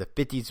story of the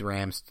 50s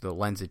Rams through the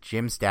lens of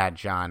Jim's dad,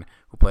 John,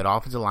 who played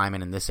offensive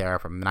lineman in this era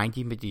from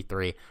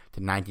 1953 to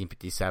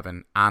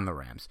 1957 on the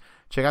Rams.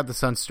 Check out the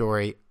son's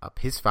story of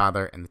his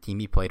father and the team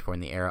he played for in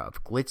the era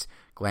of glitz,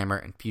 glamour,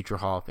 and future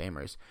Hall of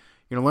Famers.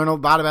 You're going to learn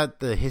a lot about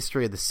the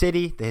history of the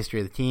city, the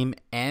history of the team,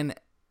 and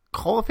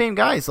Hall of Fame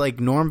guys like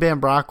Norm Van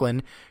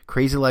Brocklin,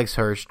 Crazy Legs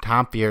Hirsch,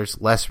 Tom Fierce,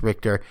 Les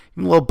Richter,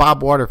 even a little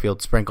Bob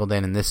Waterfield sprinkled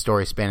in this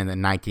story spanning the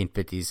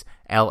 1950s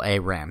LA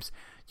Rams.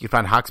 You can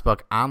find Hawk's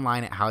book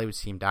online at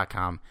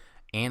HollywoodSteam.com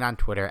and on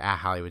Twitter at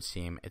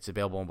HollywoodSteam. It's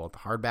available in both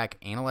hardback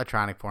and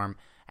electronic form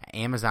at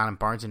Amazon and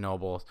Barnes &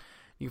 Noble.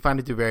 You can find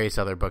it through various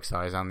other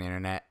booksellers on the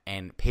internet,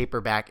 and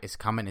paperback is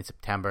coming in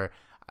September.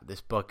 This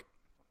book,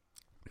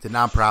 it's a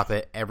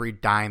nonprofit. Every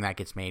dime that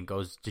gets made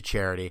goes to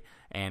charity,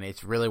 and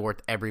it's really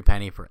worth every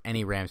penny for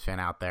any Rams fan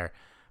out there.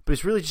 But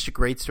it's really just a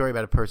great story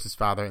about a person's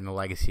father and the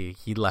legacy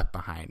he left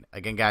behind.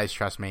 Again, guys,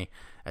 trust me,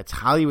 it's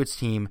Hollywood's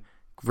Team,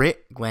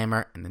 Grit,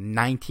 Glamour, and the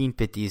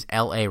 1950s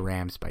LA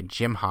Rams by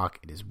Jim Hawk.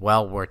 It is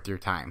well worth your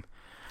time.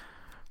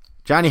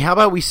 Johnny, how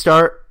about we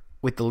start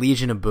with the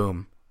Legion of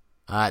Boom?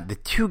 The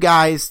two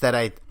guys that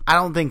I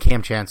don't think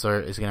Cam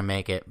Chancellor is going to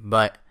make it,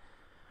 but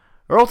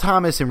Earl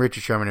Thomas and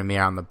Richard Sherman and me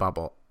are on the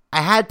bubble.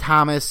 I had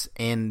Thomas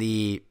in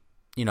the,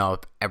 if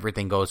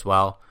everything goes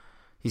well,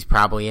 he's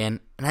probably in,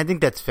 and I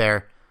think that's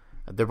fair.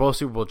 They're both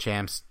Super Bowl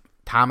champs.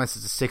 Thomas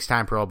is a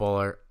 6-time Pro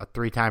Bowler, a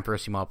 3-time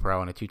first-team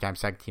All-Pro, and a 2-time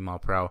second-team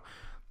All-Pro.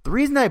 The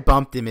reason I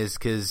bumped him is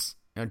because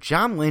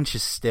John Lynch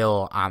is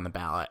still on the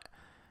ballot,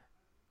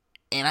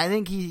 and I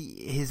think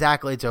his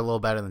accolades are a little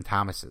better than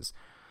Thomas's.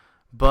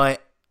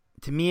 But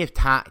to me, if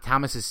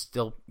Thomas is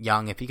still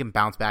young, if he can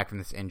bounce back from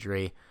this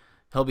injury,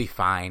 he'll be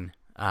fine,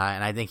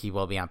 and I think he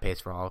will be on pace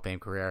for a Hall of Fame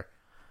career.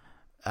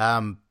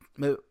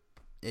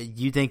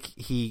 You think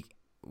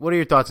what are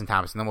your thoughts on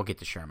Thomas? And then we'll get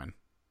to Sherman.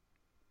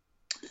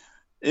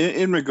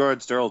 In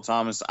regards to Earl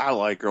Thomas, I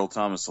like Earl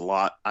Thomas a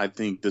lot. I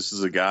think this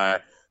is a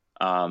guy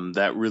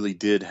that really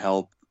did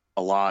help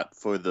a lot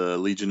for the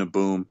Legion of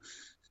Boom.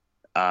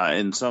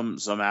 In some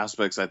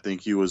aspects, I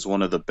think he was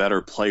one of the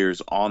better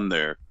players on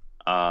there.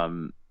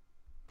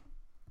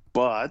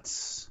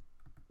 But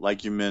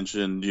like you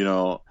mentioned,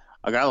 a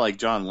guy like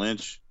John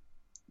Lynch,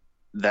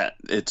 that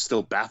it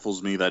still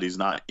baffles me that he's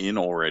not in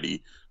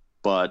already.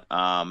 But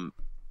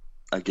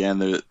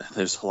again,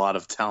 there's a lot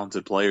of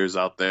talented players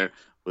out there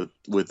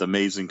with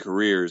amazing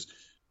careers.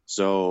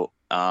 So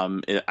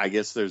I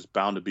guess there's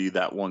bound to be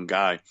that one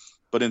guy.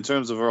 But in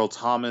terms of Earl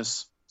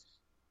Thomas,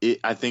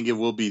 I think it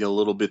will be a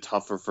little bit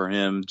tougher for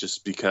him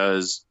just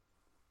because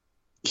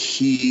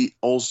he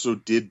also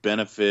did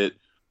benefit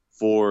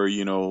for,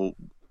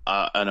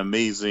 an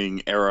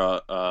amazing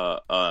era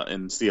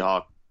in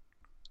Seahawk,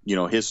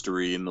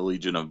 history in the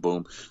Legion of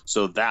Boom.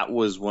 So that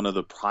was one of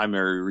the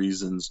primary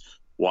reasons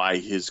why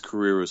his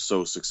career was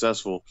so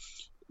successful.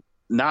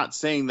 Not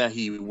saying that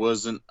he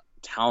wasn't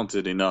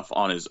talented enough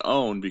on his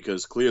own,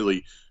 because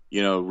clearly,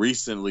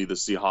 recently the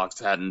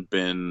Seahawks hadn't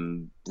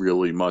been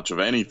really much of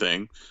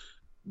anything.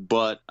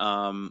 But,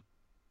 I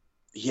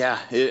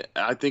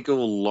think it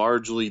will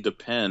largely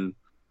depend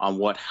on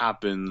what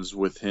happens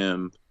with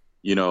him,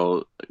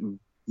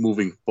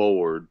 moving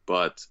forward.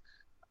 But,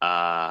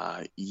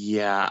 I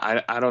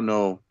don't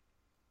know.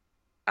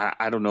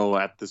 I don't know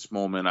at this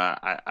moment.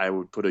 I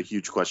would put a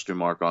huge question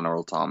mark on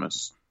Earl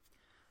Thomas.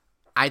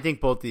 I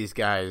think both these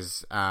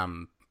guys,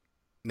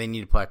 they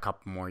need to play a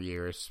couple more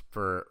years.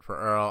 For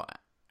Earl,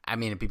 I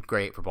mean, it'd be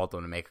great for both of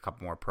them to make a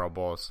couple more Pro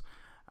Bowls.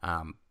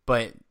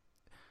 But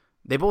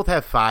they both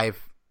have five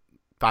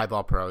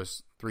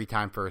All-Pros,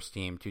 3-time first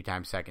team,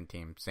 2-time second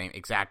team,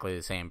 exactly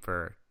the same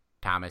for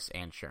Thomas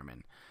and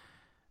Sherman.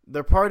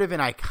 They're part of an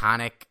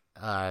iconic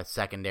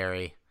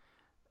secondary,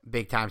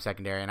 big-time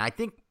secondary, and I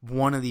think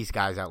one of these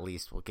guys at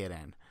least will get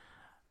in.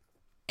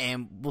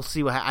 And we'll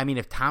see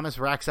if Thomas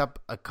racks up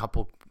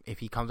if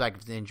he comes back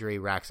with an injury,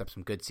 racks up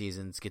some good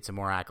seasons, gets some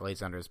more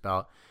accolades under his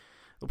belt,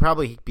 it'll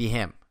probably be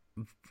him.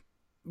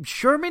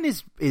 Sherman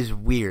is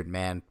weird,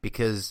 man,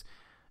 because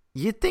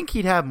you'd think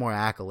he'd have more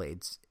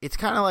accolades. It's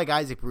kind of like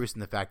Isaac Bruce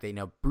in the fact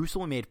that, Bruce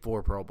only made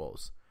 4 Pro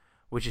Bowls,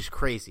 which is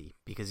crazy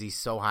because he's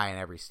so high in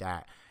every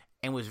stat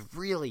and was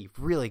really,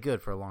 really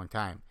good for a long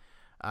time.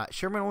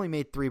 Sherman only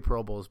made 3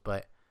 Pro Bowls,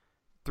 but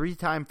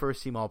 3-time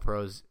first-team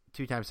All-Pros,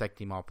 2-time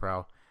second-team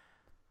All-Pro.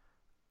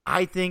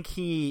 I think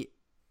he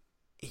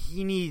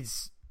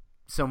needs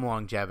some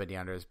longevity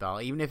under his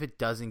belt, even if he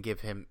doesn't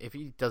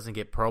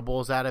get Pro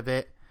Bowls out of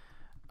it.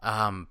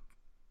 For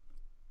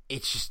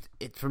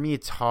me,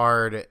 it's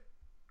hard.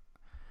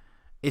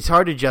 It's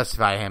hard to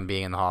justify him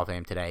being in the Hall of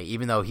Fame today,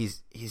 even though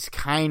he's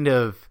kind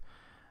of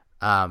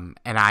an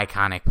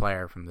iconic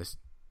player from this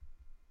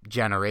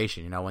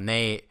generation. When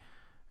they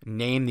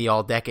named the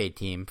All-Decade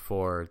team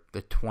for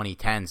the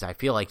 2010s, I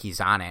feel like he's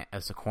on it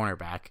as a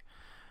cornerback.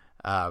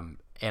 And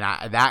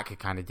that could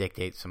kind of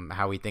dictate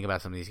how we think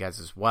about some of these guys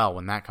as well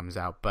when that comes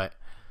out. But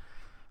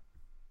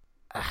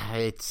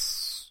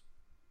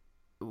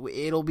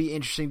it'll be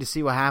interesting to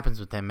see what happens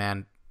with him,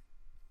 man.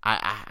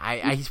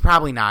 He's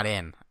probably not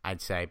in,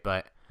 I'd say,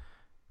 but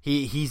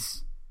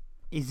he's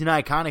an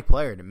iconic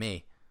player to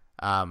me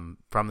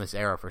from this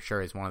era for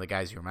sure. He's one of the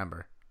guys you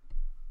remember.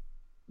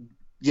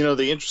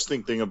 The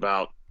interesting thing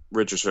about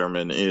Richard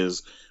Sherman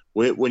is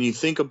when you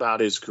think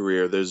about his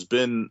career,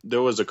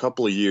 there was a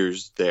couple of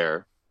years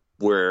there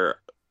where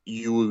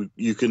you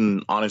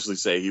can honestly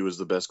say he was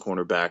the best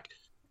cornerback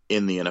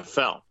in the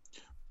NFL.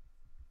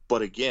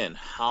 But again,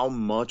 how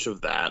much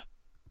of that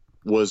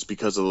was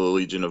because of the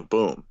Legion of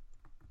Boom?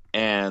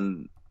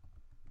 And,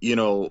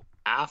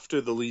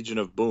 after the Legion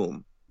of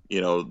Boom,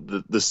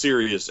 the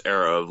serious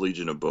era of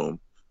Legion of Boom,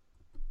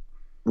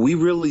 we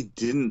really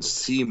didn't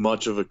see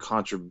much of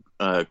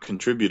a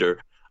contributor.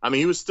 I mean,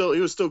 he was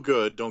still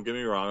good. Don't get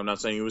me wrong. I'm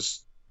not saying he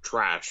was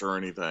trash or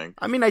anything.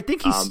 I mean, I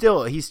think he's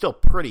still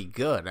pretty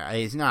good.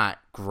 He's not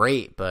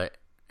great, but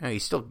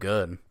he's still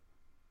good.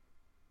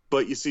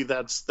 But you see,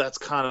 that's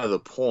kind of the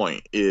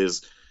point.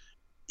 It's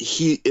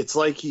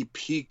like he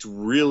peaked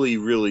really,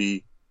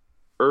 really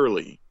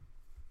early,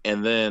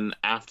 and then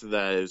after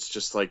that, it's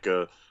just like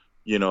a,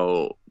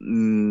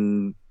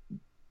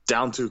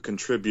 down to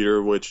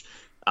contributor, which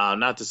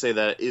not to say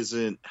that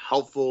isn't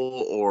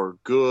helpful or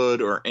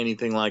good or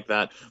anything like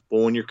that,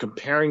 but when you're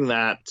comparing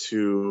that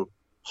to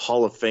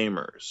Hall of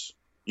Famers,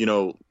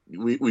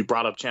 we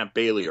brought up Champ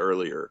Bailey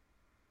earlier.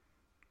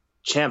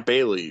 Champ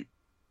Bailey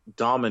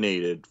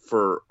dominated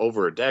for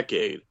over a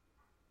decade,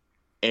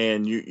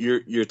 and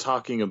you're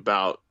talking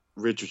about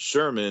Richard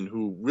Sherman,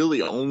 who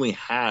really only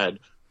had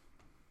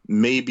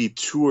maybe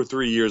 2 or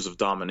 3 years of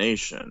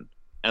domination,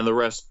 and the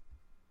rest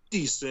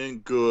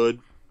decent, good,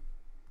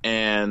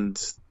 and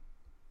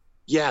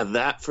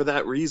for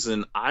that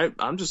reason,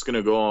 I'm just going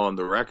to go on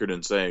the record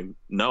and saying,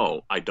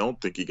 no, I don't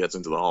think he gets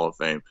into the Hall of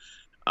Fame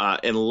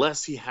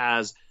unless he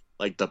has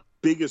like the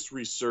biggest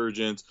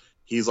resurgence.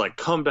 He's like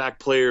comeback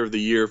player of the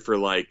year for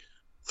like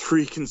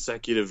 3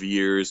 consecutive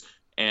years.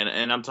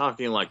 And I'm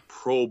talking like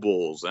Pro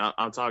Bowls.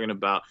 I'm talking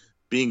about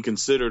being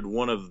considered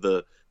one of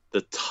the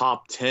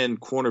top 10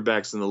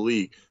 cornerbacks in the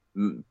league,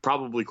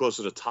 probably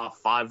closer to top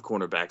 5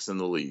 cornerbacks in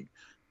the league.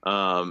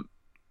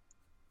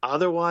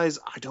 Otherwise,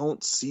 I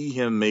don't see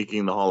him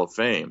making the Hall of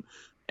Fame.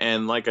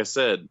 And like I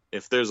said,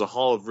 if there's a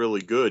Hall of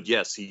Really Good,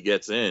 yes, he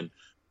gets in.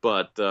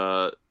 But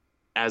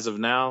as of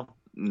now,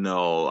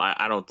 no,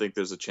 I don't think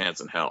there's a chance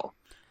in hell.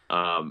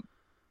 Earl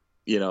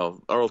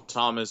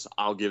Thomas,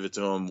 I'll give it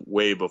to him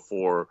way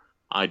before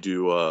I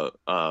do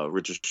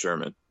Richard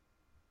Sherman.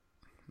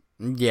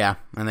 Yeah,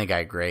 I think I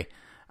agree.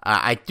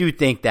 I do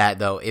think that,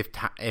 though,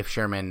 if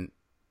Sherman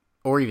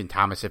or even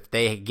Thomas, if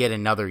they get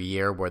another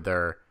year where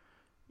they're,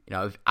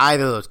 if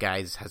either of those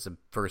guys has a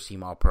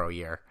first-team All-Pro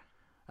year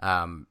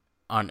somehow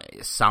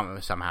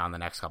in the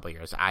next couple of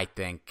years, I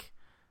think,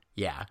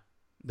 yeah,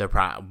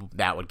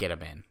 that would get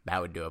them in.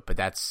 That would do it. But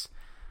that's,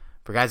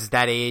 for guys at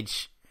that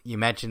age, you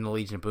mentioned the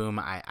Legion of Boom.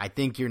 I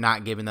think you're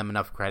not giving them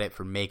enough credit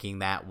for making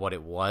that what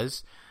it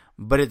was.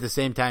 But at the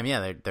same time,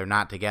 yeah, they're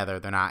not together.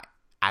 They're not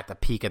at the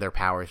peak of their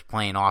powers,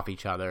 playing off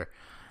each other.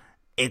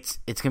 It's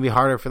going to be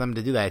harder for them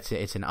to do that.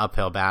 It's an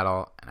uphill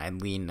battle, and I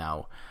lean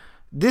no.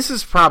 This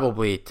is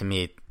probably, to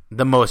me,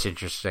 the most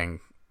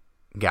interesting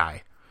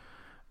guy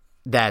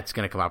that's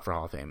going to come out for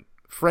Hall of Fame.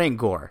 Frank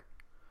Gore,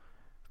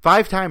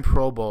 5-time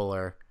Pro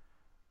Bowler,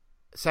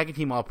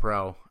 second-team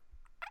All-Pro.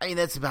 I mean,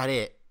 that's about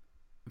it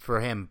for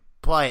him.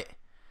 But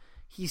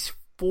he's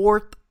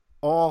 4th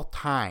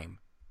all-time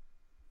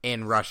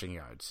in rushing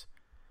yards.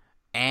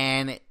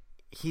 And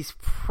he's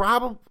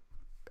probably,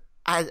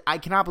 I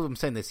cannot believe I'm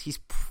saying this, he's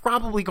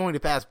probably going to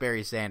pass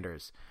Barry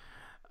Sanders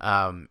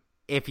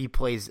if he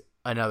plays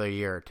another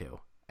year or two.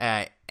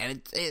 And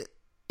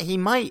he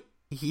might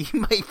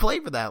play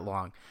for that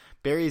long.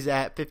 Barry's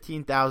at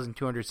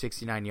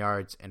 15,269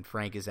 yards, and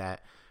Frank is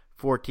at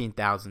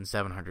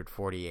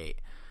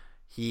 14,748.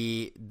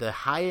 The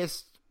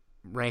highest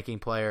ranking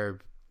player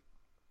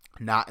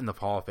not in the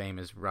Hall of Fame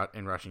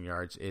in rushing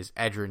yards is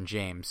Edgerrin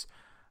James,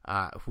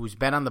 who's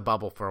been on the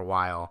bubble for a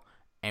while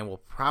and will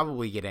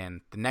probably get in.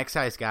 The next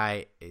highest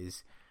guy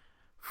is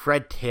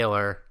Fred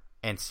Taylor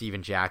and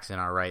Steven Jackson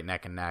are right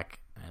neck and neck.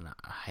 And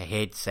I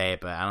hate to say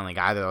it, but I don't think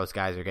either of those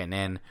guys are getting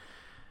in.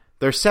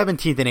 They're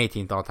 17th and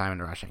 18th all time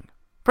in rushing.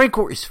 Frank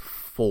Gore is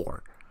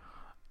 4.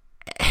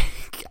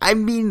 I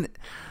mean,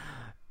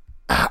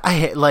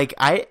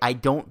 I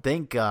don't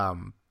think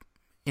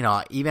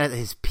even at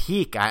his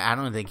peak, I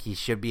don't think he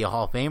should be a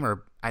Hall of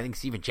Famer. I think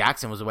Steven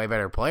Jackson was a way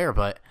better player,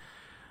 but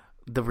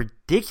the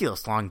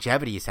ridiculous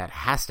longevity he's had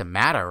has to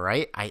matter,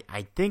 right?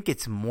 I think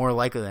it's more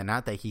likely than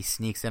not that he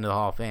sneaks into the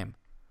Hall of Fame.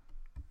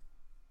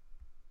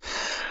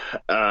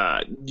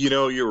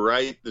 You're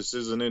right. This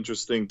is an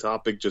interesting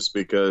topic just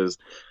because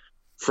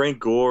Frank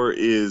Gore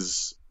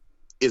is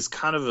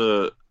kind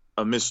of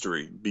a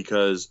mystery,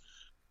 because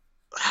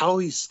how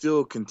he's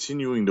still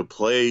continuing to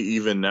play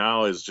even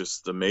now is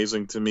just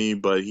amazing to me,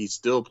 but he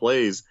still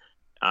plays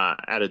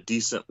at a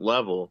decent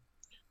level.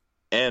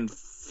 And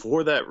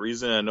for that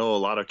reason, I know a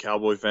lot of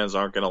Cowboy fans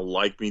aren't going to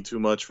like me too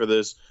much for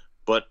this,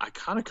 but I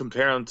kind of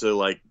compare him to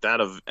like that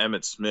of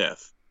Emmitt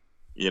Smith,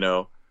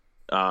 Smith,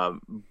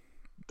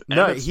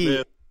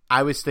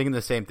 I was thinking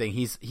the same thing.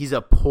 He's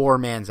a poor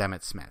man's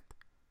Emmitt Smith.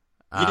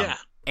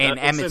 And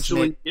Emmitt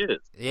Smith is.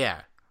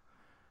 Yeah.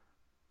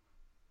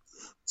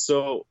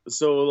 So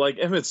like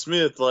Emmitt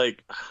Smith,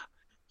 like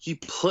he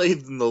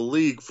played in the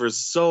league for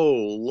so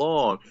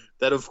long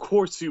that of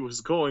course he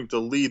was going to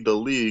lead the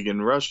league in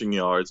rushing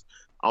yards.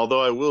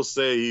 Although I will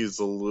say he's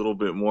a little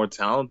bit more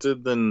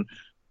talented than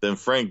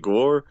Frank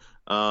Gore.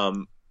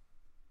 But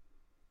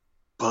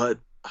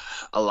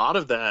a lot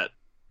of that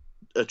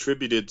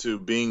attributed to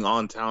being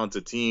on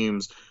talented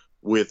teams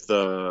with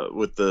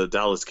the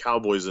Dallas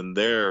Cowboys in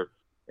their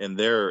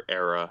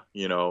era,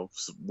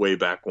 way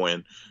back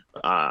when.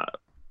 Yeah,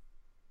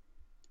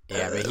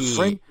 but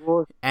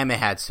Emmitt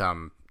had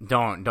some.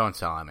 Don't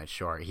sell Emmitt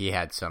short. He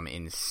had some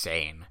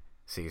insane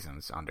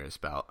seasons under his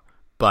belt.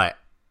 But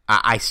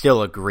I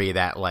still agree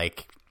that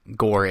like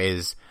Gore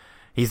he's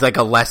like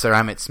a lesser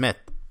Emmitt Smith,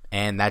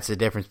 and that's the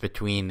difference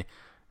between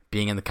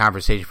being in the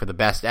conversation for the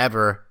best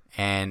ever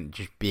and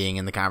just being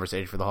in the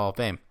conversation for the Hall of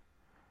Fame.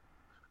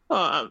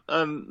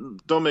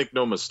 Don't make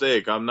no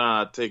mistake. I'm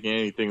not taking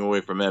anything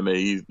away from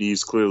Emmitt.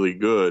 He's clearly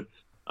good,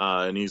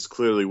 and he's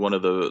clearly one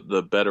of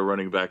the better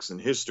running backs in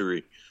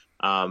history.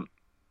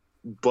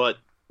 But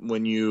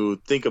when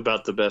you think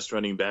about the best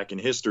running back in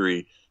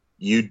history,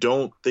 you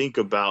don't think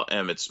about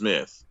Emmitt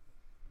Smith.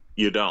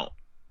 You don't.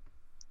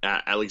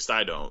 At least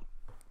I don't.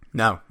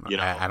 No,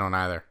 I don't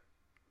either.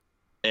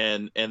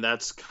 And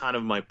that's kind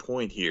of my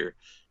point here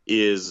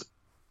is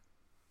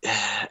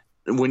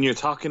when you're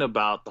talking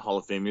about the Hall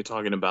of Fame, you're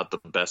talking about the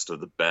best of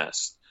the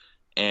best.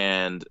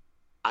 And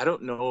I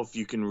don't know if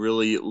you can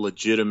really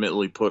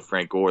legitimately put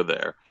Frank Gore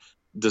there,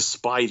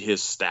 despite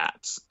his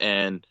stats.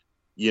 And,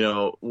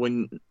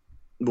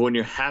 when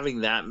you're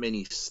having that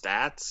many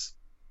stats,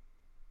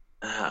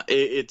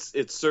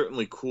 it's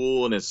certainly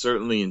cool and it's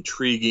certainly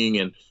intriguing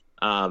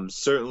and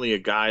certainly a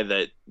guy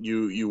that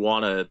you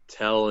want to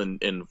tell in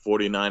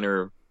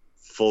 49er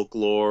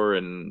folklore,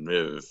 and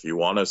if you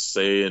want to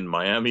say in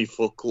Miami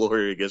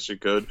folklore, I guess you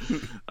could.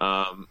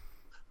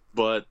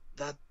 But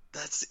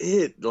that's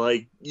it.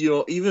 Like,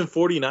 even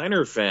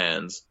 49er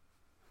fans,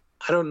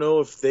 I don't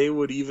know if they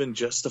would even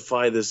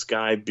justify this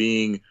guy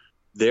being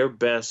their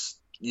best,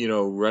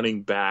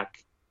 running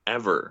back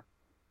ever,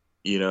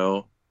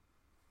 and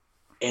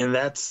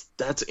that's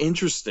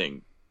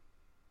interesting.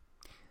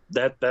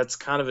 That's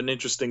kind of an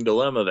interesting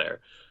dilemma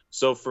there.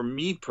 So for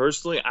me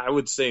personally, I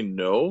would say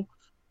no,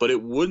 but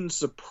it wouldn't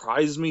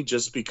surprise me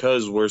just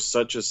because we're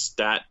such a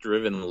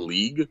stat-driven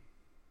league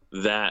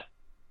that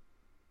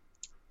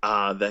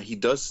he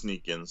does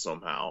sneak in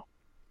somehow.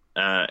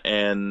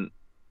 And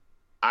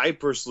I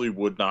personally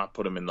would not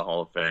put him in the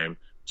Hall of Fame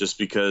just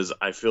because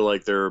I feel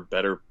like there are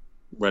better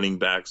running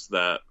backs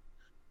that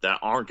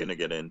aren't going to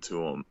get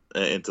into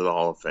the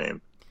Hall of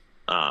Fame.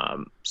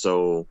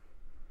 So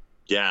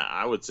yeah,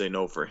 I would say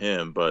no for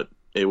him, but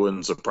it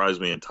wouldn't surprise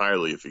me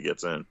entirely if he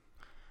gets in.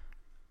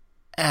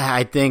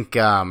 I think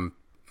you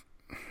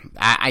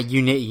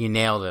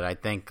nailed it. I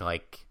think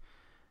like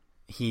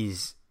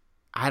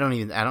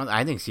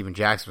I think Steven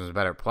Jackson was a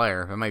better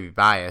player. I might be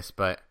biased,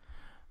 but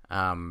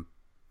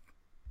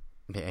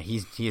he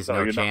has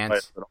no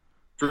chance.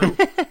 True.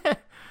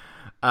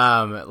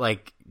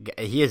 Like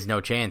he has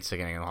no chance of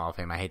getting in the Hall of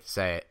Fame. I hate to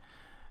say it.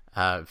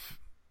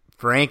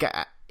 Frank,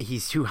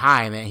 he's too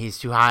high, man. He's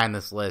too high on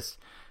this list.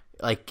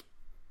 Like,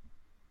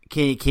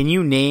 can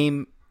you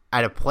name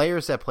out of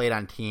players that played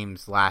on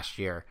teams last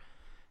year,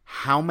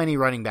 how many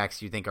running backs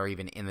do you think are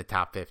even in the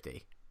top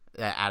 50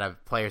 out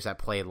of players that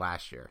played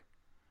last year?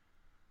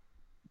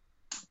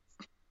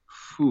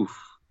 Whew.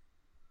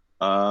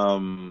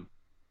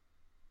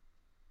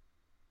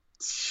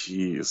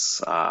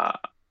 Jeez. I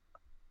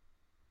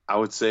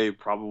would say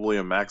probably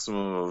a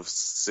maximum of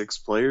 6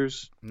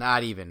 players.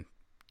 Not even.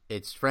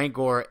 It's Frank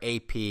Gore,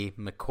 AP,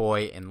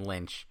 McCoy, and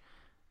Lynch,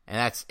 and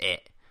that's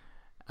it.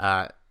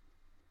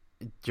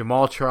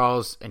 Jamal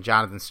Charles and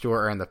Jonathan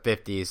Stewart are in the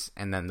 50s,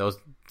 and then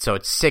so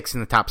it's 6 in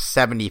the top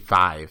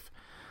 75.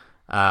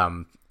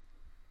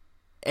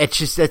 It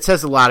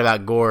says a lot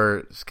about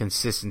Gore's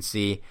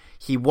consistency.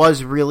 He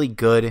was really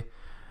good.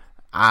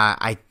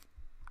 I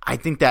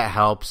think that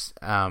helps.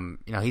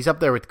 He's up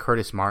there with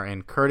Curtis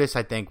Martin. Curtis,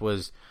 I think,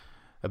 was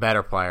a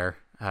better player.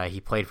 He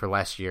played for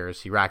less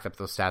years. He racked up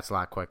those stats a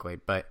lot quickly,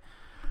 but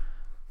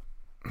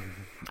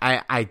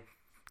I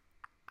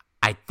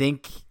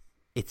think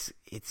it's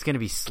going to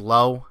be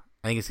slow.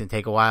 I think it's going to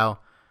take a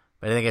while,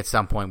 but I think at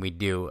some point we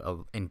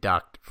do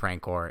induct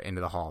Frank Gore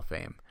into the Hall of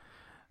Fame.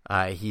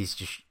 He's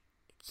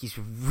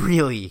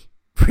really,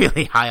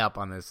 really high up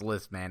on this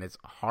list, man. It's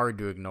hard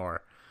to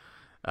ignore.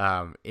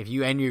 If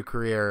you end your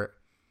career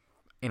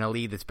in a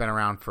league that's been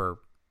around for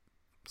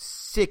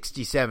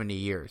 60, 70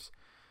 years,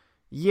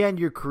 you end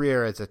your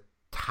career as a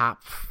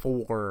top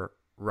 4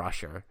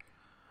 rusher,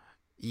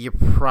 you're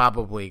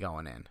probably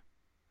going in.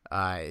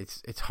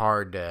 It's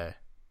hard to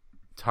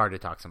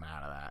talk someone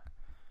out of that.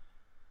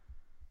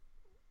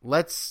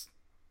 Let's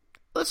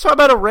talk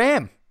about a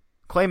Ram,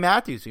 Clay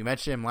Matthews. We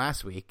mentioned him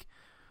last week.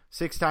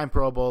 6-time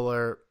Pro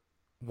Bowler,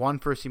 1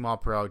 first-team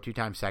All-Pro,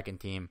 2-time second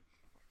team.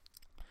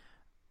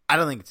 I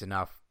don't think it's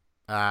enough.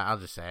 I'll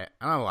just say it.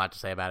 I don't have a lot to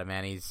say about it,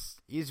 man.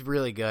 He's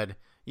really good.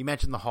 You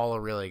mentioned the Hall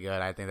of really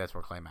good. I think that's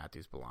where Clay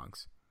Matthews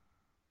belongs.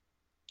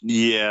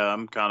 Yeah,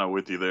 I'm kind of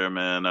with you there,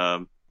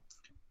 man.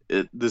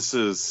 This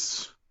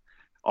is,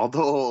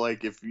 although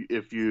like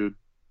if you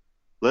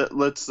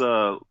let's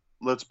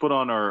put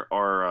on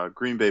our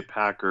Green Bay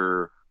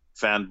Packer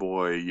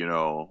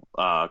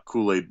fanboy,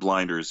 Kool-Aid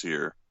blinders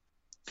here.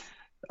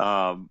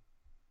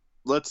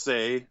 Let's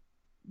say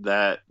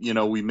that,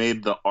 we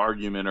made the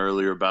argument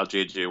earlier about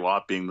J.J.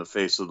 Watt being the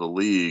face of the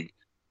league.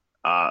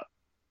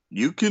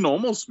 You can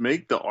almost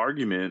make the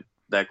argument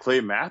that Clay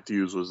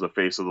Matthews was the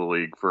face of the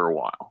league for a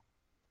while.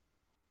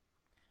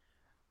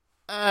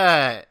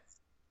 That's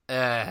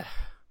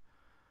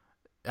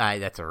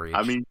a reach.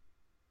 I mean,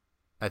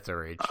 that's a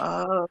reach.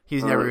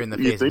 He's never been the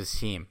face of his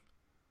team.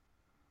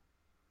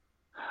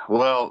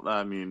 Well,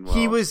 I mean,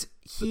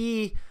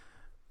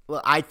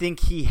 I think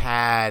he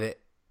had,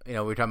 we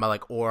were talking about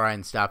like aura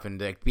and stuff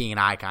and like being an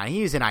icon.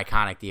 He was an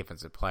iconic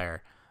defensive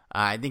player.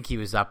 I think he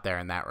was up there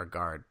in that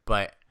regard.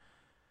 But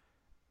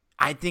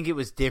I think it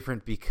was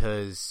different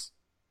because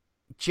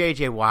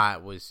J.J.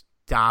 Watt was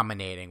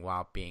dominating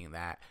while being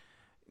that.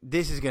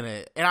 This is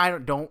gonna, and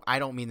I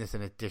don't mean this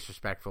in a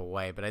disrespectful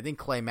way, but I think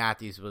Clay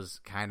Matthews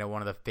was kind of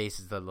one of the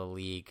faces of the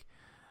league,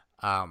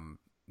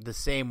 the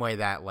same way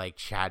that like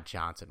Chad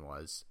Johnson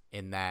was,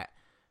 in that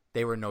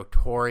they were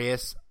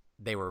notorious,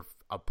 they were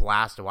a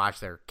blast to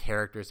watch, their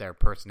characters, their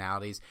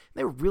personalities,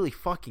 they were really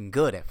fucking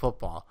good at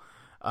football,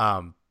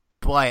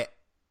 but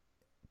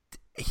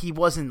he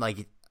wasn't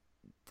like,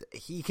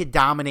 he could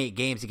dominate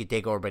games, he could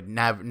take over, but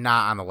not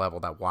on the level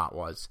that Watt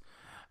was.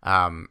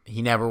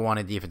 He never won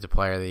a Defensive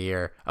Player of the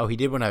Year. Oh, he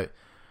did win a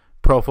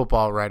Pro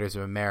Football Writers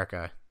of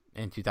America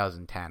in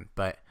 2010.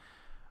 But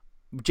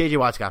J.J.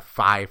 Watt's got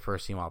 5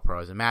 first-team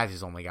All-Pros, and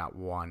Matthews only got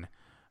 1.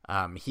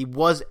 He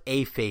was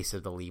a face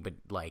of the league, but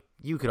like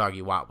you could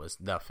argue Watt was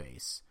the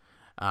face,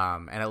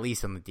 and at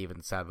least on the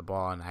defensive side of the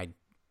ball. And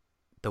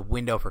the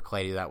window for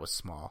Clay to do that was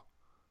small.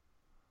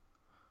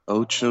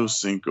 Ocho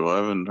Cinco. I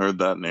haven't heard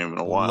that name in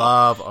a while.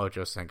 Love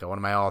Ocho Cinco, one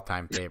of my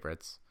all-time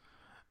favorites.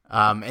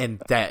 And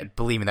that,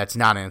 believe me, that's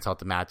not an insult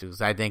to Matthews.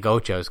 I think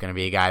Ocho is going to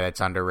be a guy that's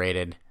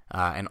underrated,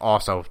 and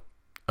also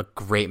a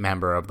great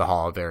member of the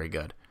Hall of Very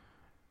Good.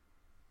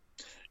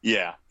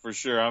 Yeah, for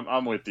sure.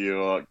 I'm with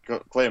you.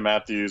 Clay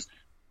Matthews,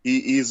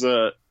 he's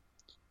a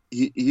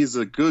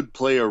good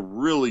player,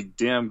 really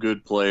damn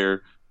good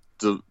player.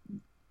 I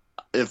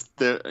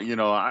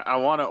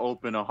want to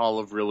open a Hall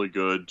of Really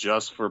Good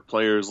just for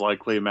players like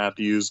Clay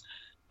Matthews,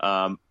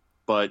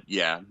 but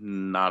yeah,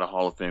 not a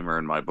Hall of Famer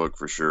in my book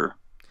for sure.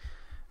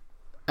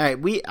 All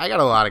right, I got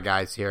a lot of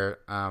guys here.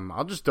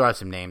 I'll just throw out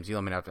some names. You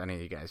let me know if any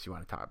of you guys you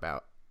want to talk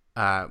about.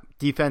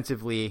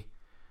 Defensively,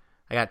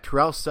 I got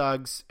Terrell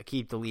Suggs,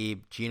 Aqib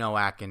Talib, Geno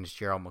Atkins,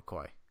 Gerald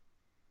McCoy.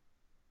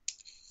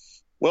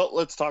 Well,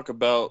 let's talk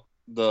about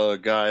the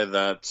guy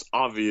that's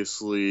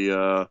obviously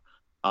a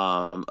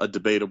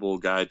debatable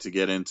guy to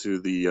get into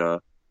the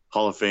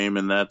Hall of Fame,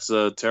 and that's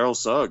Terrell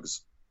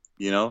Suggs.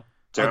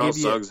 Terrell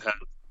Suggs had.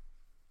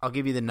 I'll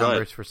give you the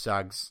numbers for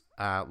Suggs.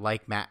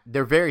 Like Matt,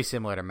 they're very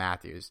similar to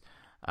Matthews.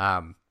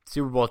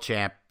 Super Bowl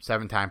champ,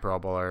 7-time Pro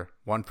Bowler,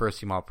 1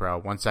 first-team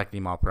All-Pro, 1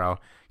 second-team All-Pro.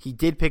 He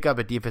did pick up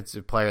a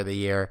Defensive Player of the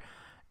Year,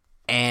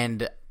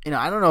 and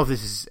I don't know if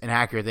this is an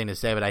accurate thing to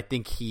say, but I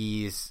think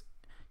he's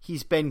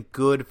been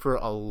good for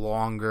a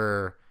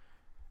longer.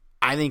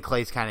 I think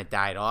Clay's kind of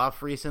died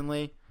off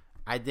recently.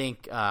 I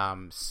think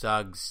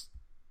Suggs,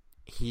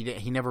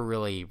 he never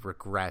really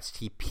regressed.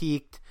 He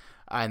peaked,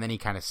 and then he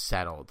kind of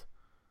settled,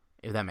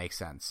 if that makes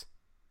sense.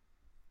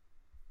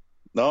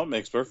 No, it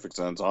makes perfect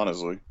sense,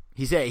 honestly.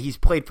 He's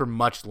played for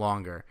much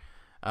longer.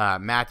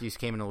 Matthews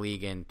came in the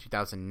league in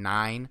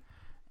 2009,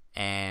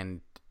 and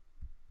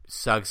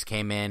Suggs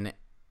came in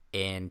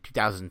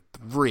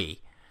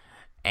 2003.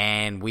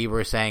 And we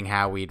were saying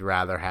how we'd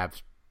rather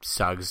have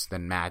Suggs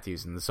than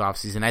Matthews in this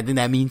offseason. I think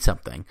that means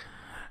something.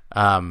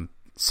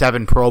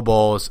 7 Pro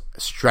Bowls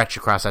stretched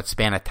across that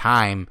span of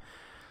time.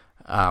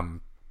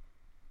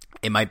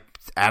 It might,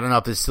 I don't know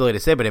if it's silly to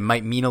say, but it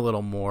might mean a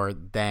little more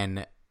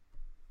than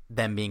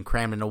them being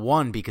crammed into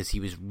 1 because he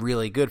was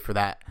really good for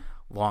that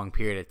long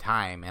period of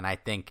time. And I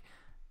think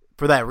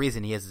for that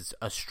reason, he has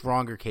a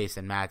stronger case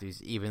than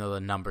Matthews, even though the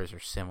numbers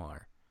are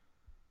similar.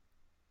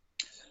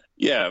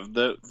 Yeah,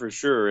 for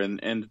sure.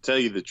 And to tell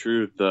you the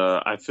truth,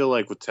 I feel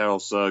like with Terrell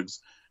Suggs,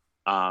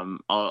 a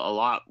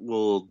lot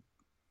will,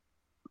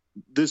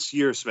 this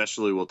year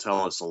especially, will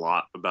tell us a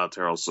lot about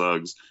Terrell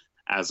Suggs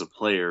as a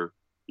player.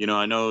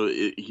 I know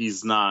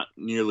he's not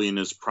nearly in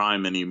his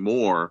prime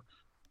anymore,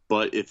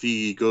 but if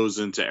he goes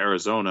into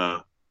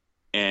Arizona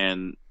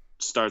and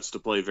starts to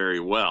play very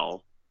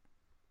well,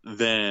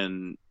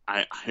 then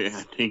I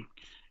think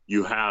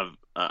you have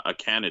a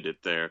candidate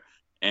there.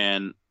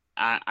 And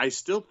I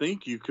still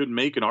think you could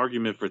make an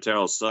argument for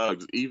Terrell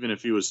Suggs, even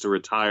if he was to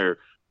retire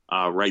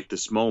right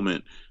this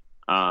moment.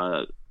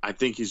 I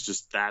think he's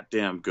just that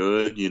damn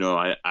good.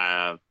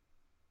 I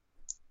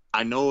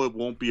know it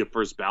won't be a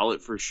first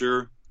ballot for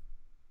sure,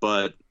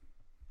 but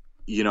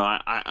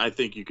I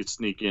think you could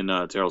sneak in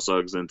Terrell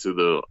Suggs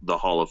into the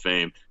Hall of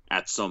Fame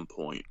at some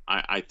point.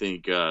 I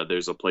think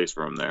there's a place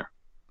for him there.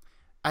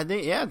 I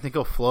think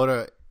he'll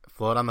float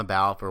on the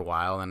ballot for a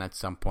while, and at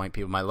some point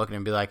people might look at him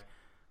and be like,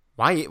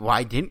 why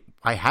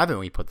haven't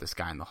we put this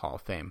guy in the Hall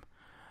of Fame?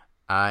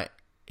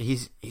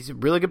 He's a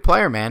really good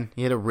player, man.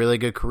 He had a really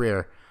good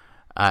career,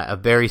 a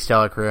very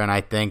stellar career, and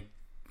I think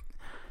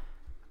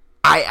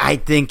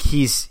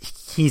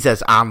he's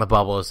as on the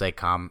bubble as they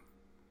come.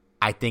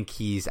 I think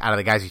he's, out of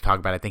the guys you talk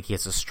about, I think he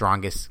has the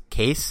strongest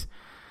case.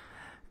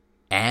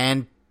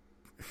 And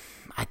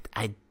I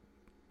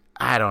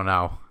don't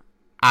know.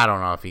 I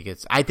don't know if he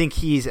gets, I think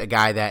he's a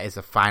guy that is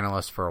a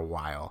finalist for a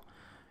while.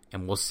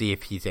 And we'll see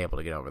if he's able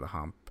to get over the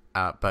hump.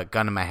 But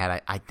gun in my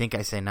head, I think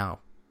I say no.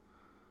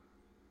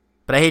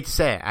 But I hate to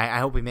say it. I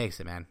hope he makes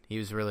it, man. He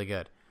was really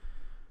good.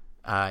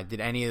 Did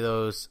any of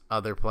those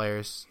other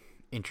players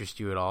interest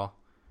you at all?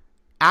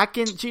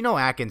 Geno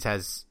Atkins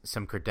has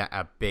some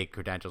big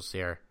credentials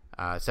here.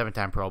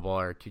 7-time Pro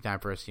Bowler,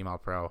 2-time first-team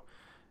All-Pro,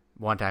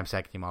 one-time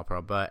second-team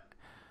All-Pro. But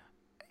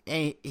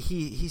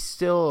he's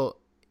still,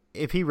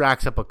 if he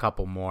racks up a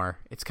couple more,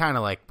 it's kind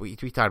of like we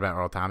talked about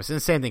Earl Thomas. And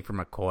the same thing for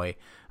McCoy.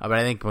 But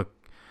I think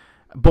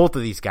both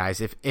of these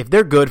guys, if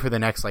they're good for the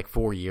next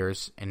 4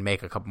 years and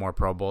make a couple more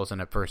Pro Bowls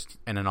and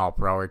an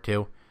All-Pro or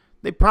two,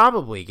 they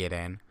probably get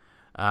in.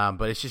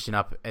 But it's just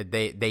enough.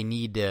 They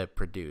need to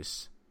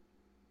produce.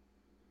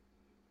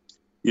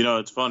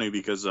 It's funny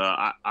because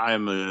I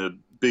am a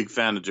big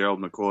fan of Gerald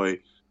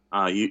McCoy.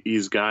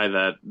 He's a guy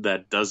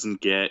that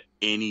doesn't get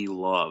any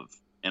love,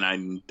 and I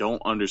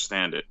don't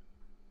understand it.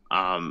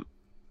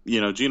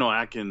 Geno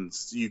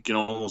Atkins, you can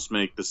almost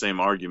make the same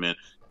argument,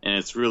 and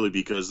it's really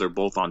because they're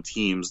both on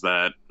teams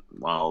that,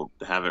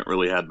 haven't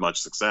really had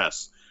much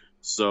success.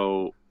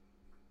 So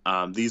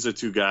these are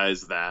two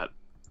guys that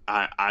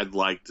I'd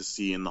like to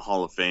see in the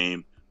Hall of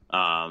Fame,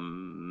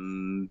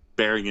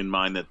 bearing in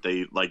mind that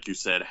they, like you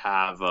said,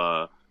 have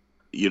a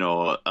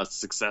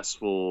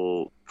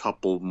successful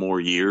couple more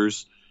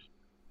years.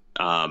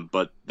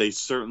 But they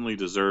certainly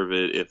deserve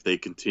it if they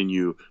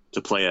continue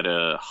to play at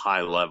a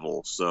high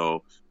level.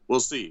 So we'll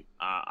see.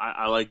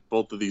 I like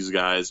both of these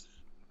guys,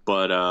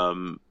 but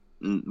I'm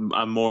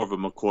more of a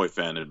McCoy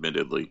fan,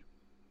 admittedly.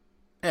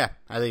 Yeah,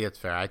 I think it's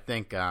fair. I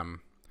think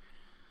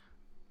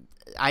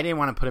I didn't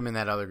want to put him in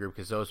that other group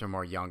because those are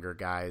more younger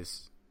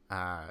guys.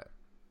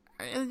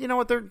 And you know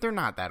what? They're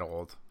not that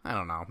old. I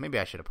don't know. Maybe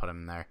I should have put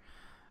him in there.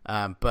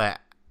 But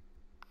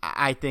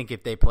I think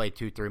if they play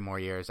 2-3 more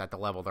years at the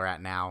level they're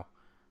at now,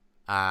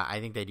 I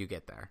think they do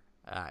get there.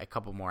 A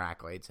couple more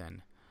accolades,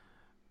 and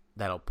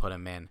that'll put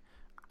him in.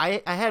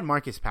 I had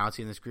Marcus Pouncey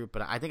in this group,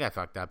 but I think I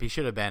fucked up. He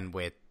should have been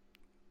with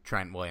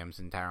Trent Williams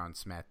and Tyron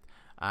Smith.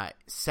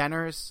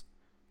 Centers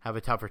have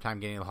a tougher time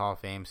getting to the Hall of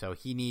Fame, so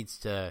he needs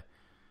to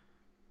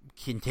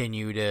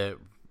continue to,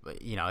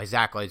 his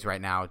accolades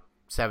right now,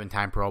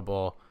 7-time Pro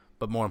Bowl,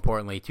 but more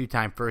importantly,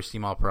 2-time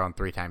first-team All-Pro and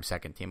 3-time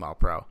second-team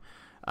All-Pro.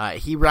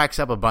 He racks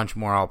up a bunch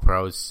more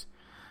All-Pros.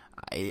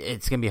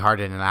 It's going to be hard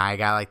to deny a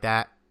guy like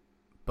that,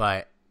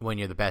 but when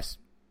you're the best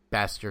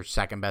or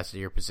second best at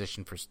your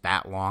position for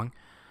that long.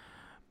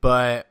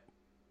 But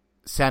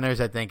centers,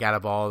 I think, out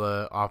of all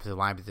the offensive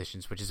line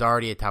positions, which is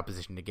already a tough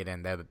position to get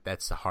in,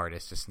 that's the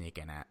hardest to sneak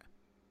in at.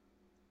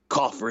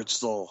 Cough for its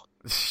soul.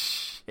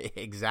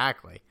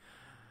 Exactly.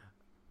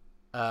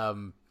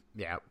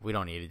 Yeah, we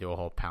don't need to do a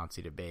whole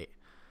Pouncey debate.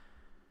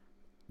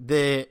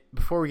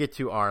 Before we get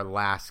to our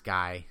last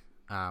guy,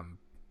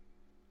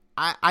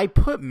 I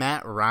put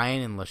Matt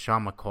Ryan and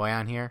LaShawn McCoy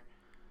on here,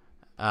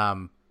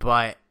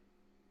 but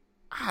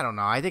I don't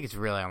know. I think it's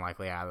really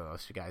unlikely either of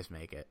those two guys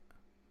make it.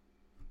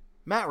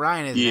 Matt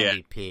Ryan is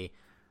an MVP.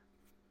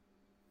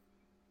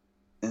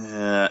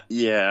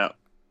 Yeah,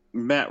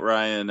 Matt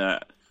Ryan.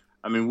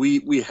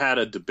 We had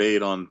a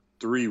debate on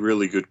 3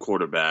 really good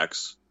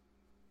quarterbacks,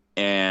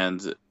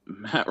 and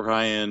Matt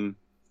Ryan.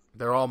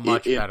 They're all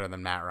much better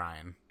than Matt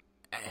Ryan.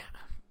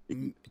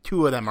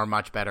 2 of them are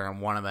much better,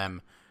 and one of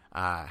them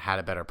had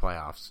a better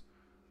playoffs.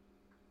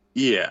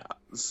 Yeah,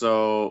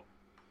 so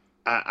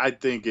I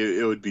think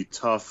it would be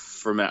tough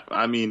for Matt.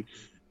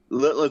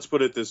 Let's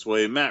put it this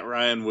way. Matt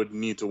Ryan would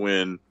need to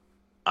win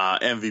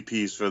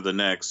MVPs for the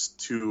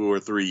next 2 or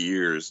 3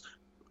 years.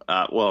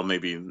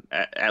 Maybe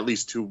at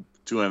least two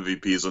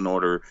MVPs in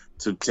order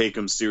to take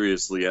him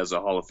seriously as a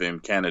Hall of Fame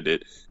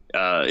candidate.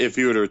 If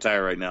he were to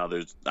retire right now,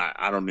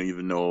 I don't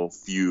even know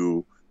if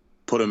you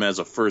put him as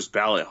a first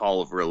ballot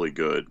Hall of really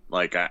good.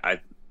 I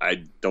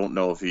don't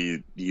know if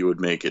he would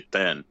make it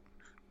then.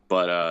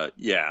 But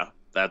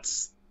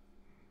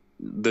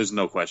there's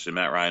no question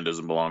Matt Ryan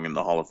doesn't belong in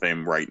the Hall of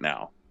Fame right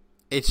now.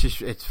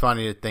 It's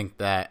funny to think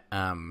that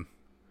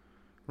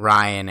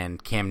Ryan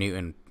and Cam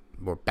Newton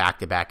were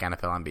back-to-back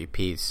NFL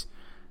MVPs,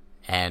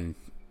 and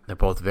they're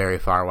both very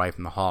far away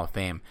from the Hall of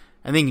Fame.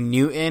 I think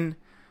Newton,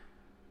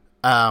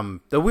 the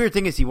weird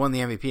thing is he won the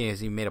MVP and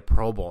he made a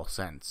Pro Bowl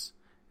since.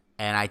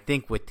 And I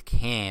think with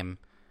Cam,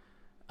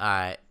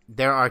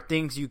 there are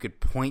things you could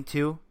point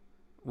to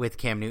with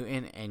Cam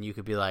Newton, and you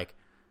could be like,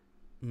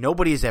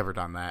 nobody's ever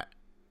done that,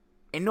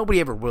 and nobody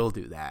ever will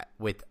do that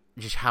with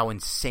just how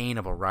insane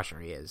of a rusher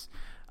he is.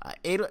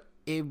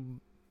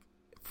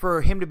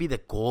 For him to be the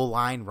goal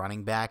line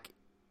running back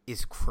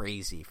is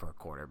crazy for a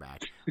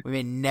quarterback. We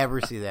may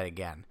never see that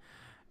again.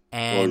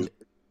 And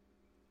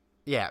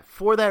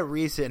for that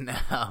reason,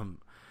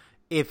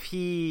 if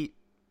he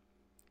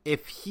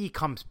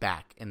comes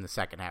back in the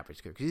second half of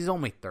his career, because he's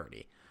only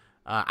 30,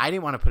 I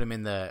didn't want to put him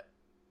in the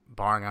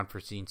barring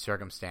unforeseen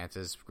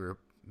circumstances group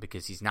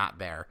because he's not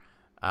there.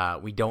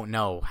 We don't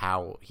know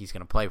how he's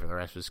going to play for the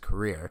rest of his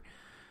career.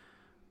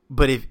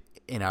 But if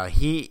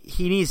he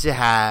needs to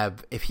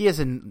have, if he has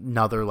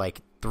another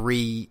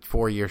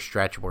 3-4 year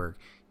stretch where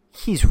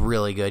he's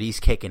really good, he's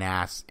kicking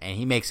ass, and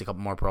he makes a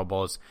couple more Pro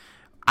Bowls,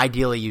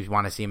 ideally you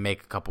want to see him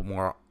make a couple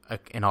more,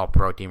 an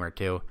All-Pro team or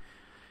two.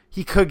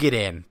 He could get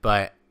in,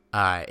 but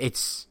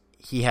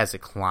he has to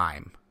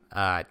climb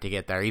to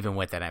get there, even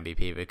with that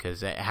MVP,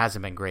 because it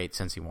hasn't been great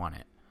since he won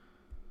it.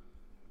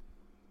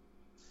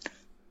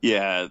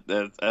 Yeah,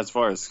 as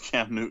far as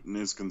Cam Newton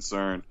is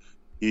concerned,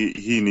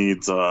 he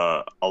needs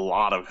a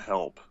lot of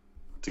help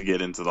to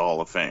get into the Hall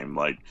of Fame,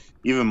 like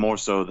even more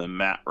so than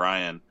Matt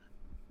Ryan,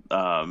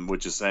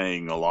 which is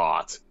saying a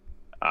lot.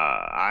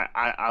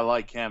 I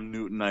like Cam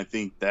Newton. I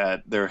think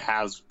that there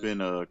has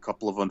been a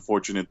couple of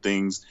unfortunate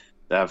things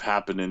that have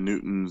happened in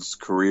Newton's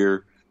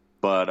career,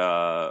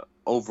 but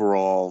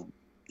overall,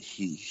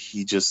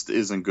 he just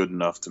isn't good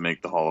enough to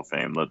make the Hall of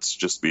Fame. Let's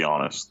just be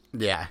honest.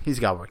 Yeah, he's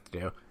got work to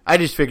do. I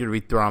just figured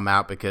we'd throw him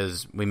out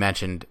because we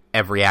mentioned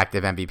every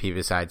active MVP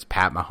besides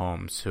Pat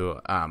Mahomes, who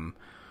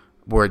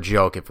were a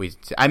joke.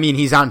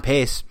 He's on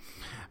pace.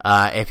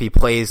 If he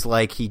plays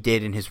like he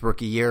did in his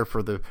rookie year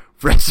for the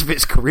rest of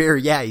his career,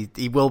 yeah,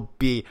 he will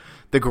be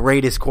the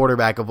greatest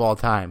quarterback of all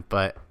time.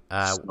 But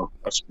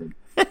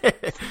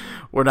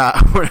we're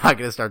not going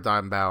to start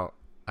talking about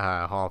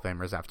Hall of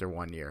Famers after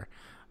 1 year.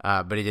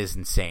 But it is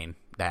insane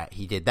that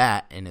he did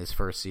that in his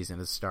first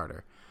season as a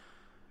starter.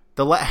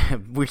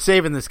 We're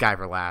saving this guy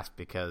for last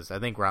because I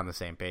think we're on the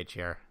same page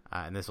here,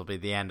 and this will be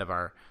the end of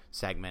our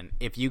segment.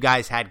 If you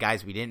guys had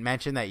guys we didn't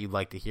mention that you'd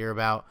like to hear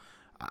about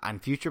on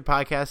future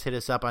podcasts, hit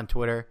us up on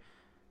Twitter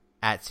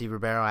at C.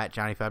 Ribeiro, at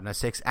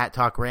Johnny596, at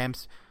Talk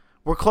Rams.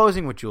 We're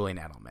closing with Julian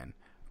Edelman,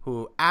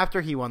 who,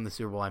 after he won the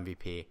Super Bowl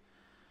MVP,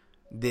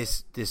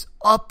 this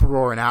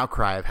uproar and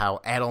outcry of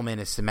how Edelman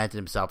has cemented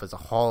himself as a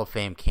Hall of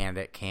Fame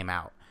candidate came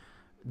out.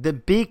 The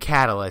big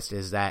catalyst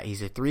is that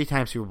he's a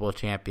 3-time Super Bowl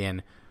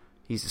champion,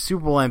 he's a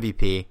Super Bowl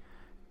MVP,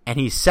 and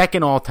he's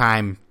second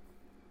all-time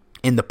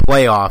in the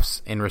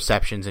playoffs in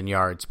receptions and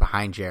yards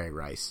behind Jerry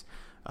Rice.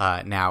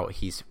 Now,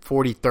 he's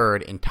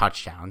 43rd in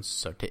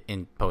touchdowns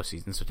in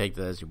postseason, so take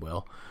that as you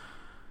will.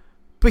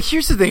 But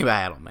here's the thing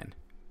about Edelman.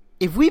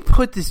 If we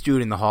put this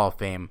dude in the Hall of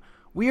Fame,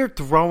 we are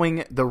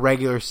throwing the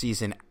regular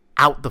season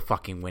out the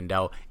fucking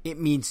window. It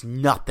means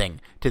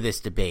nothing to this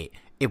debate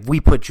if we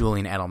put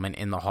Julian Edelman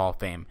in the Hall of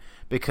Fame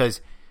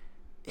because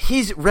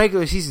his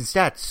regular season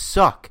stats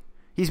suck.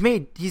 He's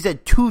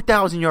had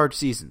 2,000-yard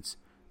seasons.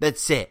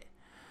 That's it.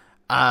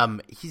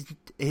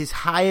 His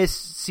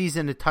highest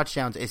season of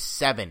touchdowns is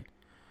 7.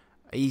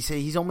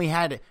 He's only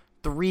had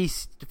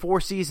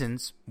 4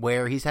 seasons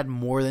where he's had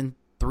more than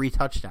 3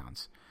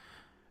 touchdowns.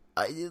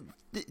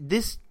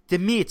 This, to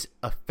me, it's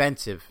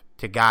offensive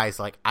to guys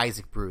like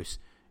Isaac Bruce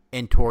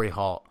and Torrey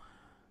Holt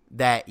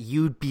that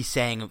you'd be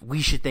saying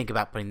we should think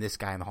about putting this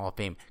guy in the Hall of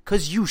Fame,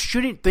 because you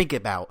shouldn't think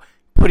about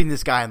putting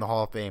this guy in the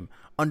Hall of Fame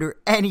under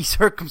any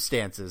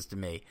circumstances. To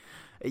me,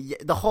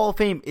 the Hall of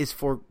Fame is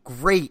for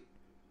great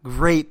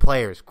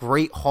players,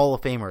 great Hall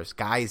of Famers,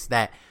 guys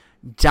that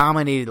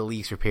dominated the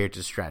leagues for periods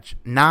of stretch,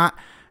 not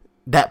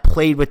that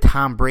played with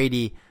Tom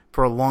Brady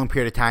for a long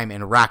period of time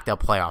and racked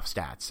up playoff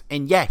stats.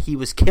 And yeah, he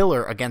was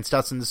killer against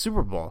us in the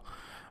Super Bowl,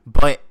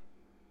 but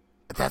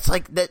that's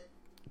like that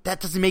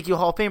doesn't make you a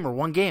Hall of Famer.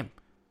 One game.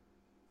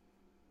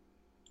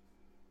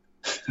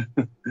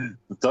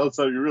 Tell us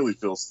how you really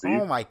feel,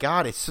 Steve. Oh my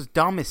God, it's the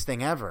dumbest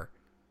thing ever.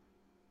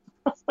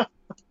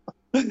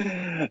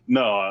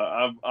 No,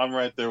 I'm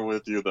right there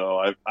with you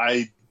though.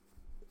 I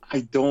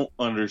don't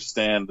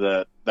understand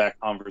that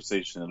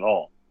conversation at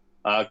all.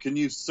 Can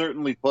you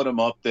certainly put him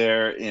up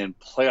there in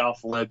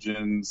playoff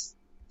legends?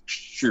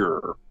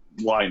 Sure,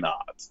 why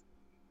not?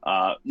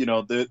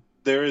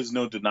 There is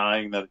no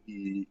denying that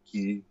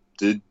he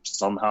did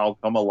somehow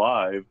come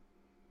alive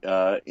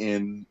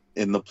in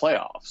the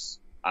playoffs.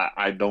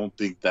 I don't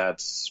think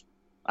that's.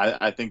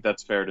 I think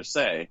that's fair to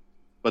say,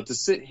 but to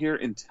sit here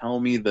and tell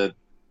me that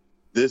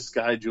this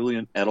guy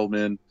Julian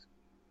Edelman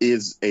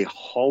is a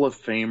Hall of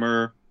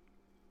Famer,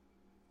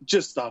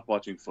 just stop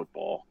watching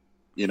football.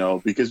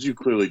 Because you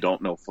clearly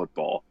don't know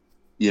football.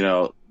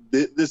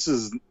 This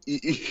isn't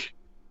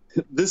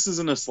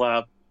a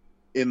slap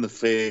in the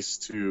face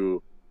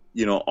to,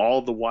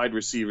 all the wide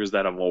receivers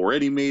that have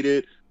already made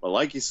it. But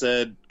like you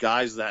said,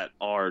 guys that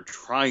are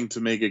trying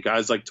to make it,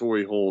 guys like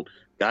Torrey Holt,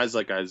 guys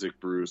like Isaac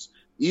Bruce,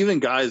 even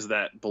guys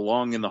that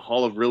belong in the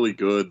Hall of Really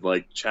Good,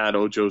 like Chad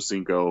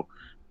Ochocinco,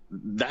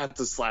 that's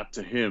a slap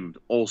to him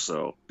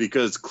also,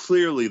 because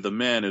clearly the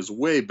man is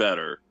way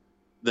better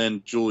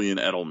than Julian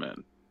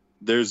Edelman.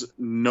 There's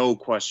no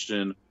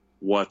question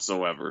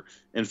whatsoever.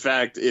 In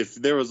fact, if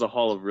there was a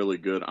Hall of Really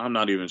Good, I'm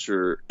not even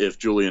sure if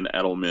Julian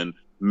Edelman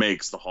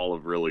makes the Hall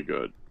of Really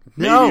Good.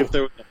 No,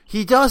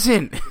 he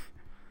doesn't.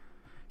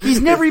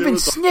 He's never even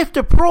sniffed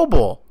a Pro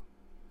Bowl.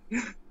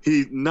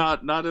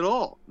 Not at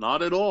all.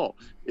 Not at all.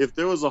 If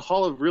there was a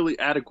Hall of Really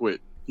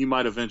Adequate, he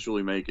might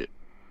eventually make it.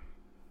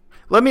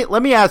 Let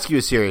me ask you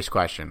a serious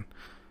question.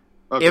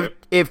 Okay.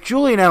 If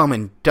Julian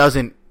Edelman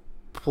doesn't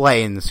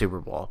play in the Super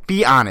Bowl,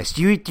 be honest,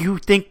 do you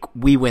think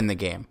we win the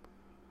game?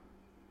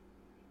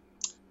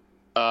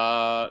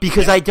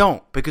 Because yeah. I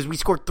don't. Because we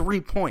scored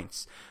 3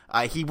 points.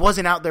 He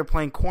wasn't out there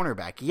playing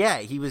cornerback. Yeah,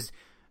 he was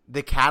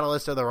the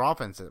catalyst of their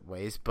offense in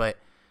ways, but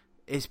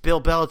it's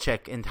Bill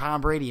Belichick and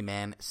Tom Brady,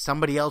 man.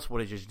 Somebody else would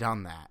have just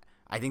done that.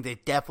 I think they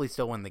definitely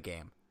still win the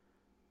game.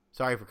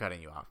 Sorry for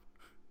cutting you off.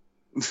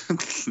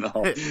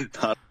 No,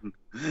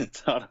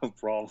 not a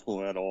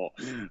problem at all.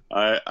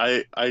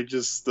 I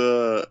just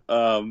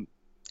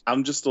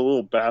I'm just a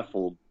little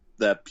baffled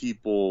that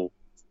people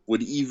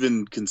would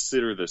even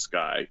consider this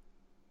guy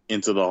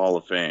into the Hall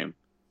of Fame.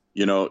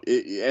 You know,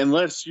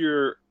 unless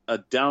you're a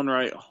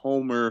downright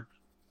homer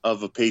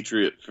of a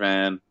Patriot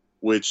fan,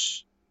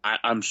 which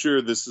I'm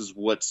sure this is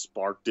what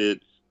sparked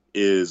it,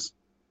 is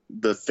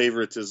the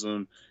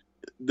favoritism.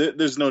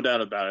 There's no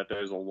doubt about it.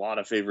 There's a lot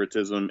of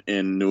favoritism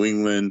in New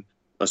England,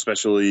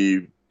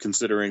 especially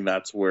considering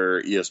that's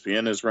where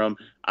ESPN is from.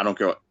 I don't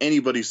care what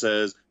anybody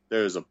says.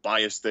 There is a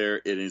bias there.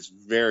 It is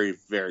very,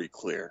 very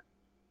clear.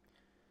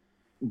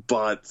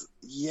 But,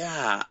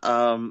 yeah,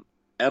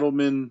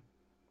 Edelman,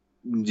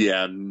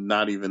 yeah,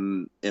 not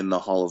even in the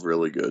Hall of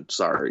Really Good.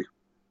 Sorry.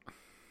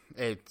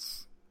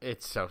 It's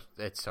so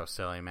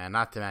silly, man.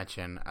 Not to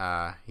mention,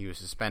 he was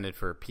suspended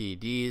for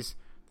PEDs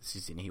the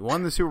season he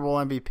won the Super Bowl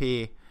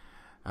MVP.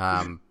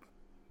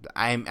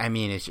 I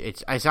mean,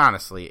 it's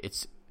honestly,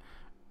 it's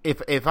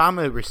if I'm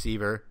a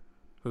receiver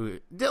who,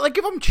 like,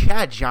 if I'm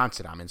Chad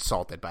Johnson, I'm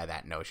insulted by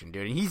that notion,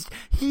 dude. And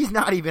he's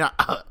not even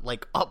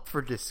like up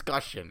for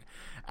discussion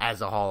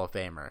as a Hall of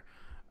Famer.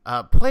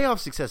 Playoff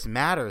success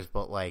matters,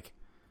 but like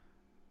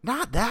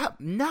not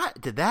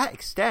to that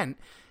extent.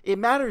 It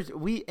matters.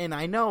 And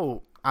I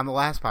know on the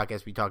last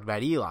podcast we talked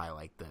about Eli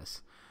like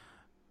this.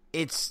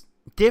 It's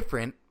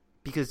different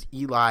because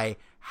Eli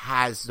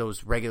has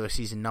those regular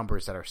season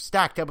numbers that are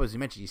stacked up. As you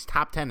mentioned, he's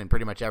top 10 in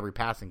pretty much every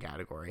passing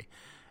category.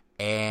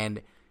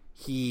 And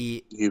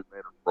he's made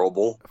a Pro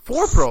Bowl.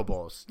 4 Pro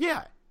Bowls,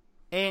 yeah.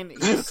 And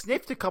he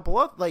sniffed a couple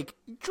of, like,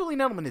 Julian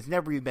Edelman has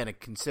never even been a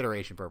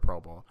consideration for a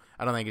Pro Bowl.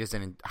 I don't think it is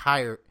an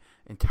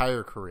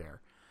entire career.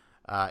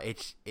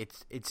 It's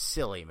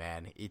silly,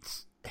 man.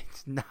 It's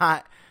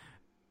not.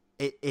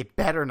 It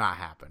better not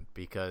happen,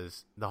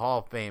 because the Hall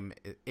of Fame,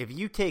 if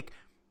you take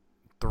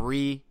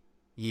 3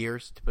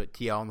 years to put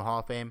TL in the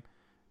Hall of Fame,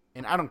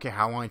 and I don't care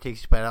how long it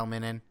takes to put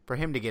Edelman in, for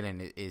him to get in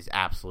is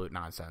absolute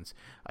nonsense.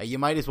 You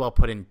might as well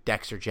put in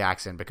Dexter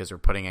Jackson, because we're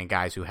putting in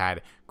guys who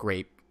had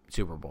great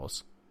Super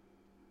Bowls.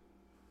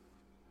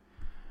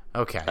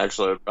 Okay.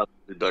 Actually, I'd rather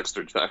do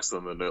Dexter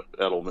Jackson than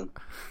Edelman.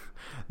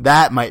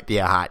 That might be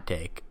a hot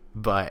take,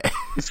 but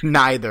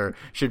neither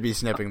should be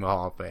sniffing the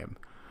Hall of Fame.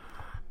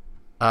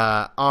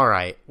 All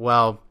right.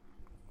 Well,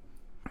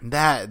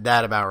 that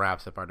about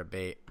wraps up our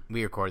debate.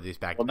 We recorded these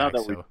back to back.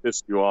 Well, now that we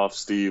pissed you off,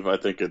 Steve, I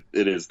think it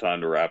is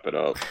time to wrap it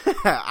up.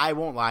 I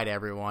won't lie to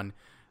everyone.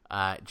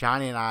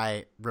 Johnny and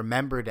I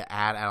remembered to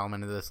add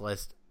Edelman to this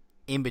list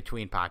in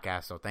between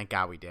podcasts, so thank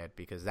God we did,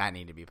 because that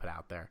needed to be put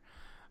out there.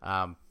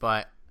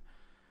 But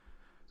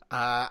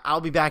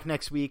I'll be back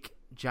next week.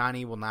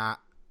 Johnny will not,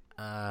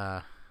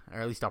 or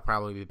at least I'll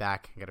probably be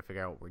back. I got to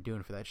figure out what we're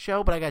doing for that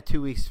show, but I got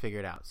 2 weeks to figure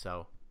it out,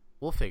 so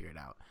we'll figure it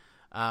out.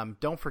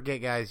 Don't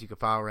forget, guys, you can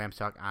follow Rams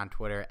Talk on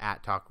Twitter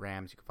at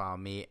TalkRams. You can follow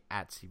me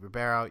at Steve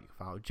Ribeiro. You can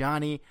follow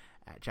Johnny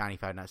at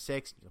Johnny506.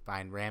 You can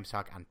find Rams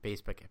Talk on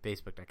Facebook at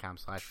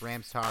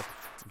facebook.com/Rams Talk.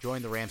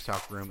 Join the Rams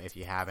Talk room if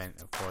you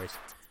haven't, of course.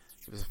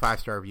 Give us a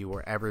 5-star review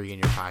wherever you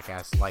get your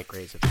podcast. Like,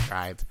 rate,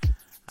 subscribe.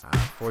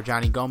 For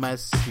Johnny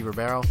Gomez, Steve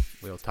Ribeiro,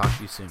 we'll talk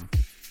to you soon.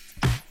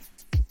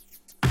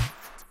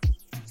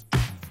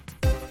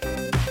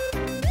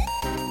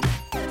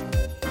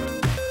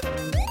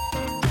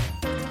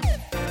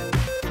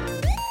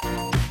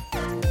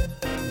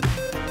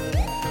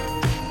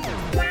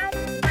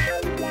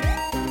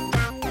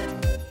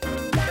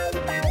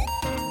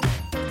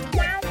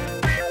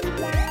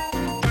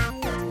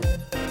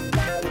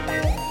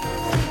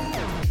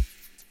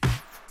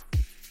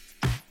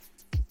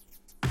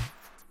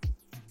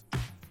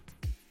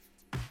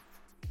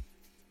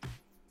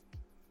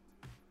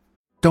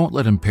 Don't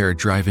let impaired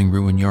driving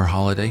ruin your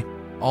holiday.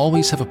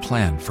 Always have a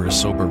plan for a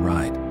sober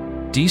ride.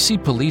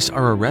 DC police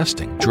are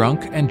arresting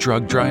drunk and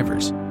drug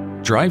drivers.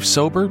 Drive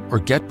sober or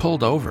get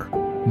pulled over.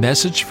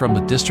 Message from the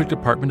District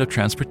Department of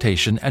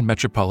Transportation and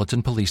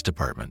Metropolitan Police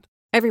Department.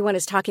 Everyone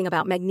is talking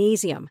about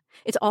magnesium.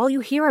 It's all you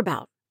hear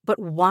about. But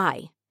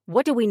why?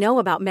 What do we know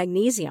about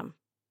magnesium?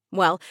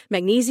 Well,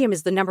 magnesium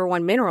is the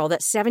 #1 mineral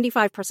that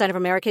 75% of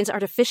Americans are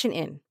deficient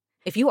in.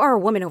 If you are a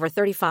woman over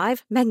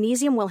 35,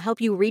 magnesium will help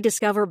you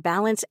rediscover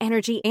balance,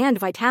 energy, and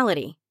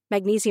vitality.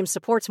 Magnesium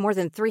supports more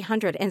than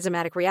 300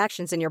 enzymatic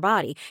reactions in your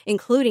body,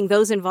 including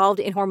those involved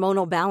in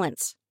hormonal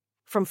balance.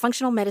 From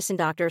functional medicine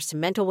doctors to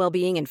mental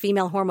well-being and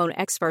female hormone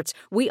experts,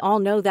 we all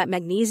know that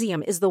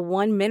magnesium is the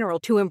one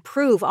mineral to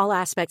improve all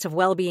aspects of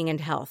well-being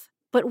and health.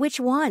 But which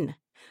one?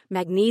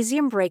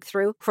 Magnesium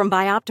Breakthrough from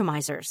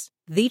Bioptimizers,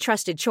 the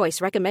trusted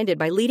choice recommended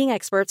by leading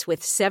experts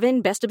with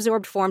 7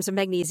 best-absorbed forms of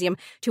magnesium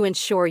to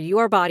ensure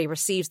your body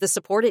receives the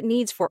support it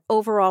needs for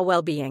overall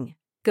well-being.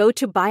 Go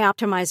to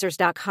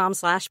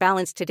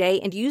bioptimizers.com/balance today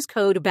and use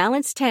code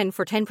BALANCE10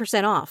 for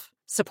 10% off.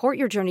 Support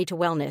your journey to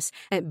wellness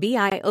at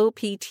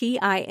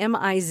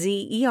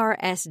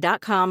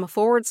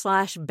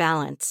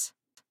bioptimizers.com/balance.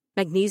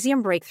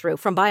 Magnesium Breakthrough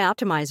from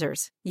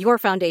Bioptimizers, your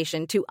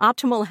foundation to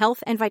optimal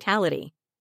health and vitality.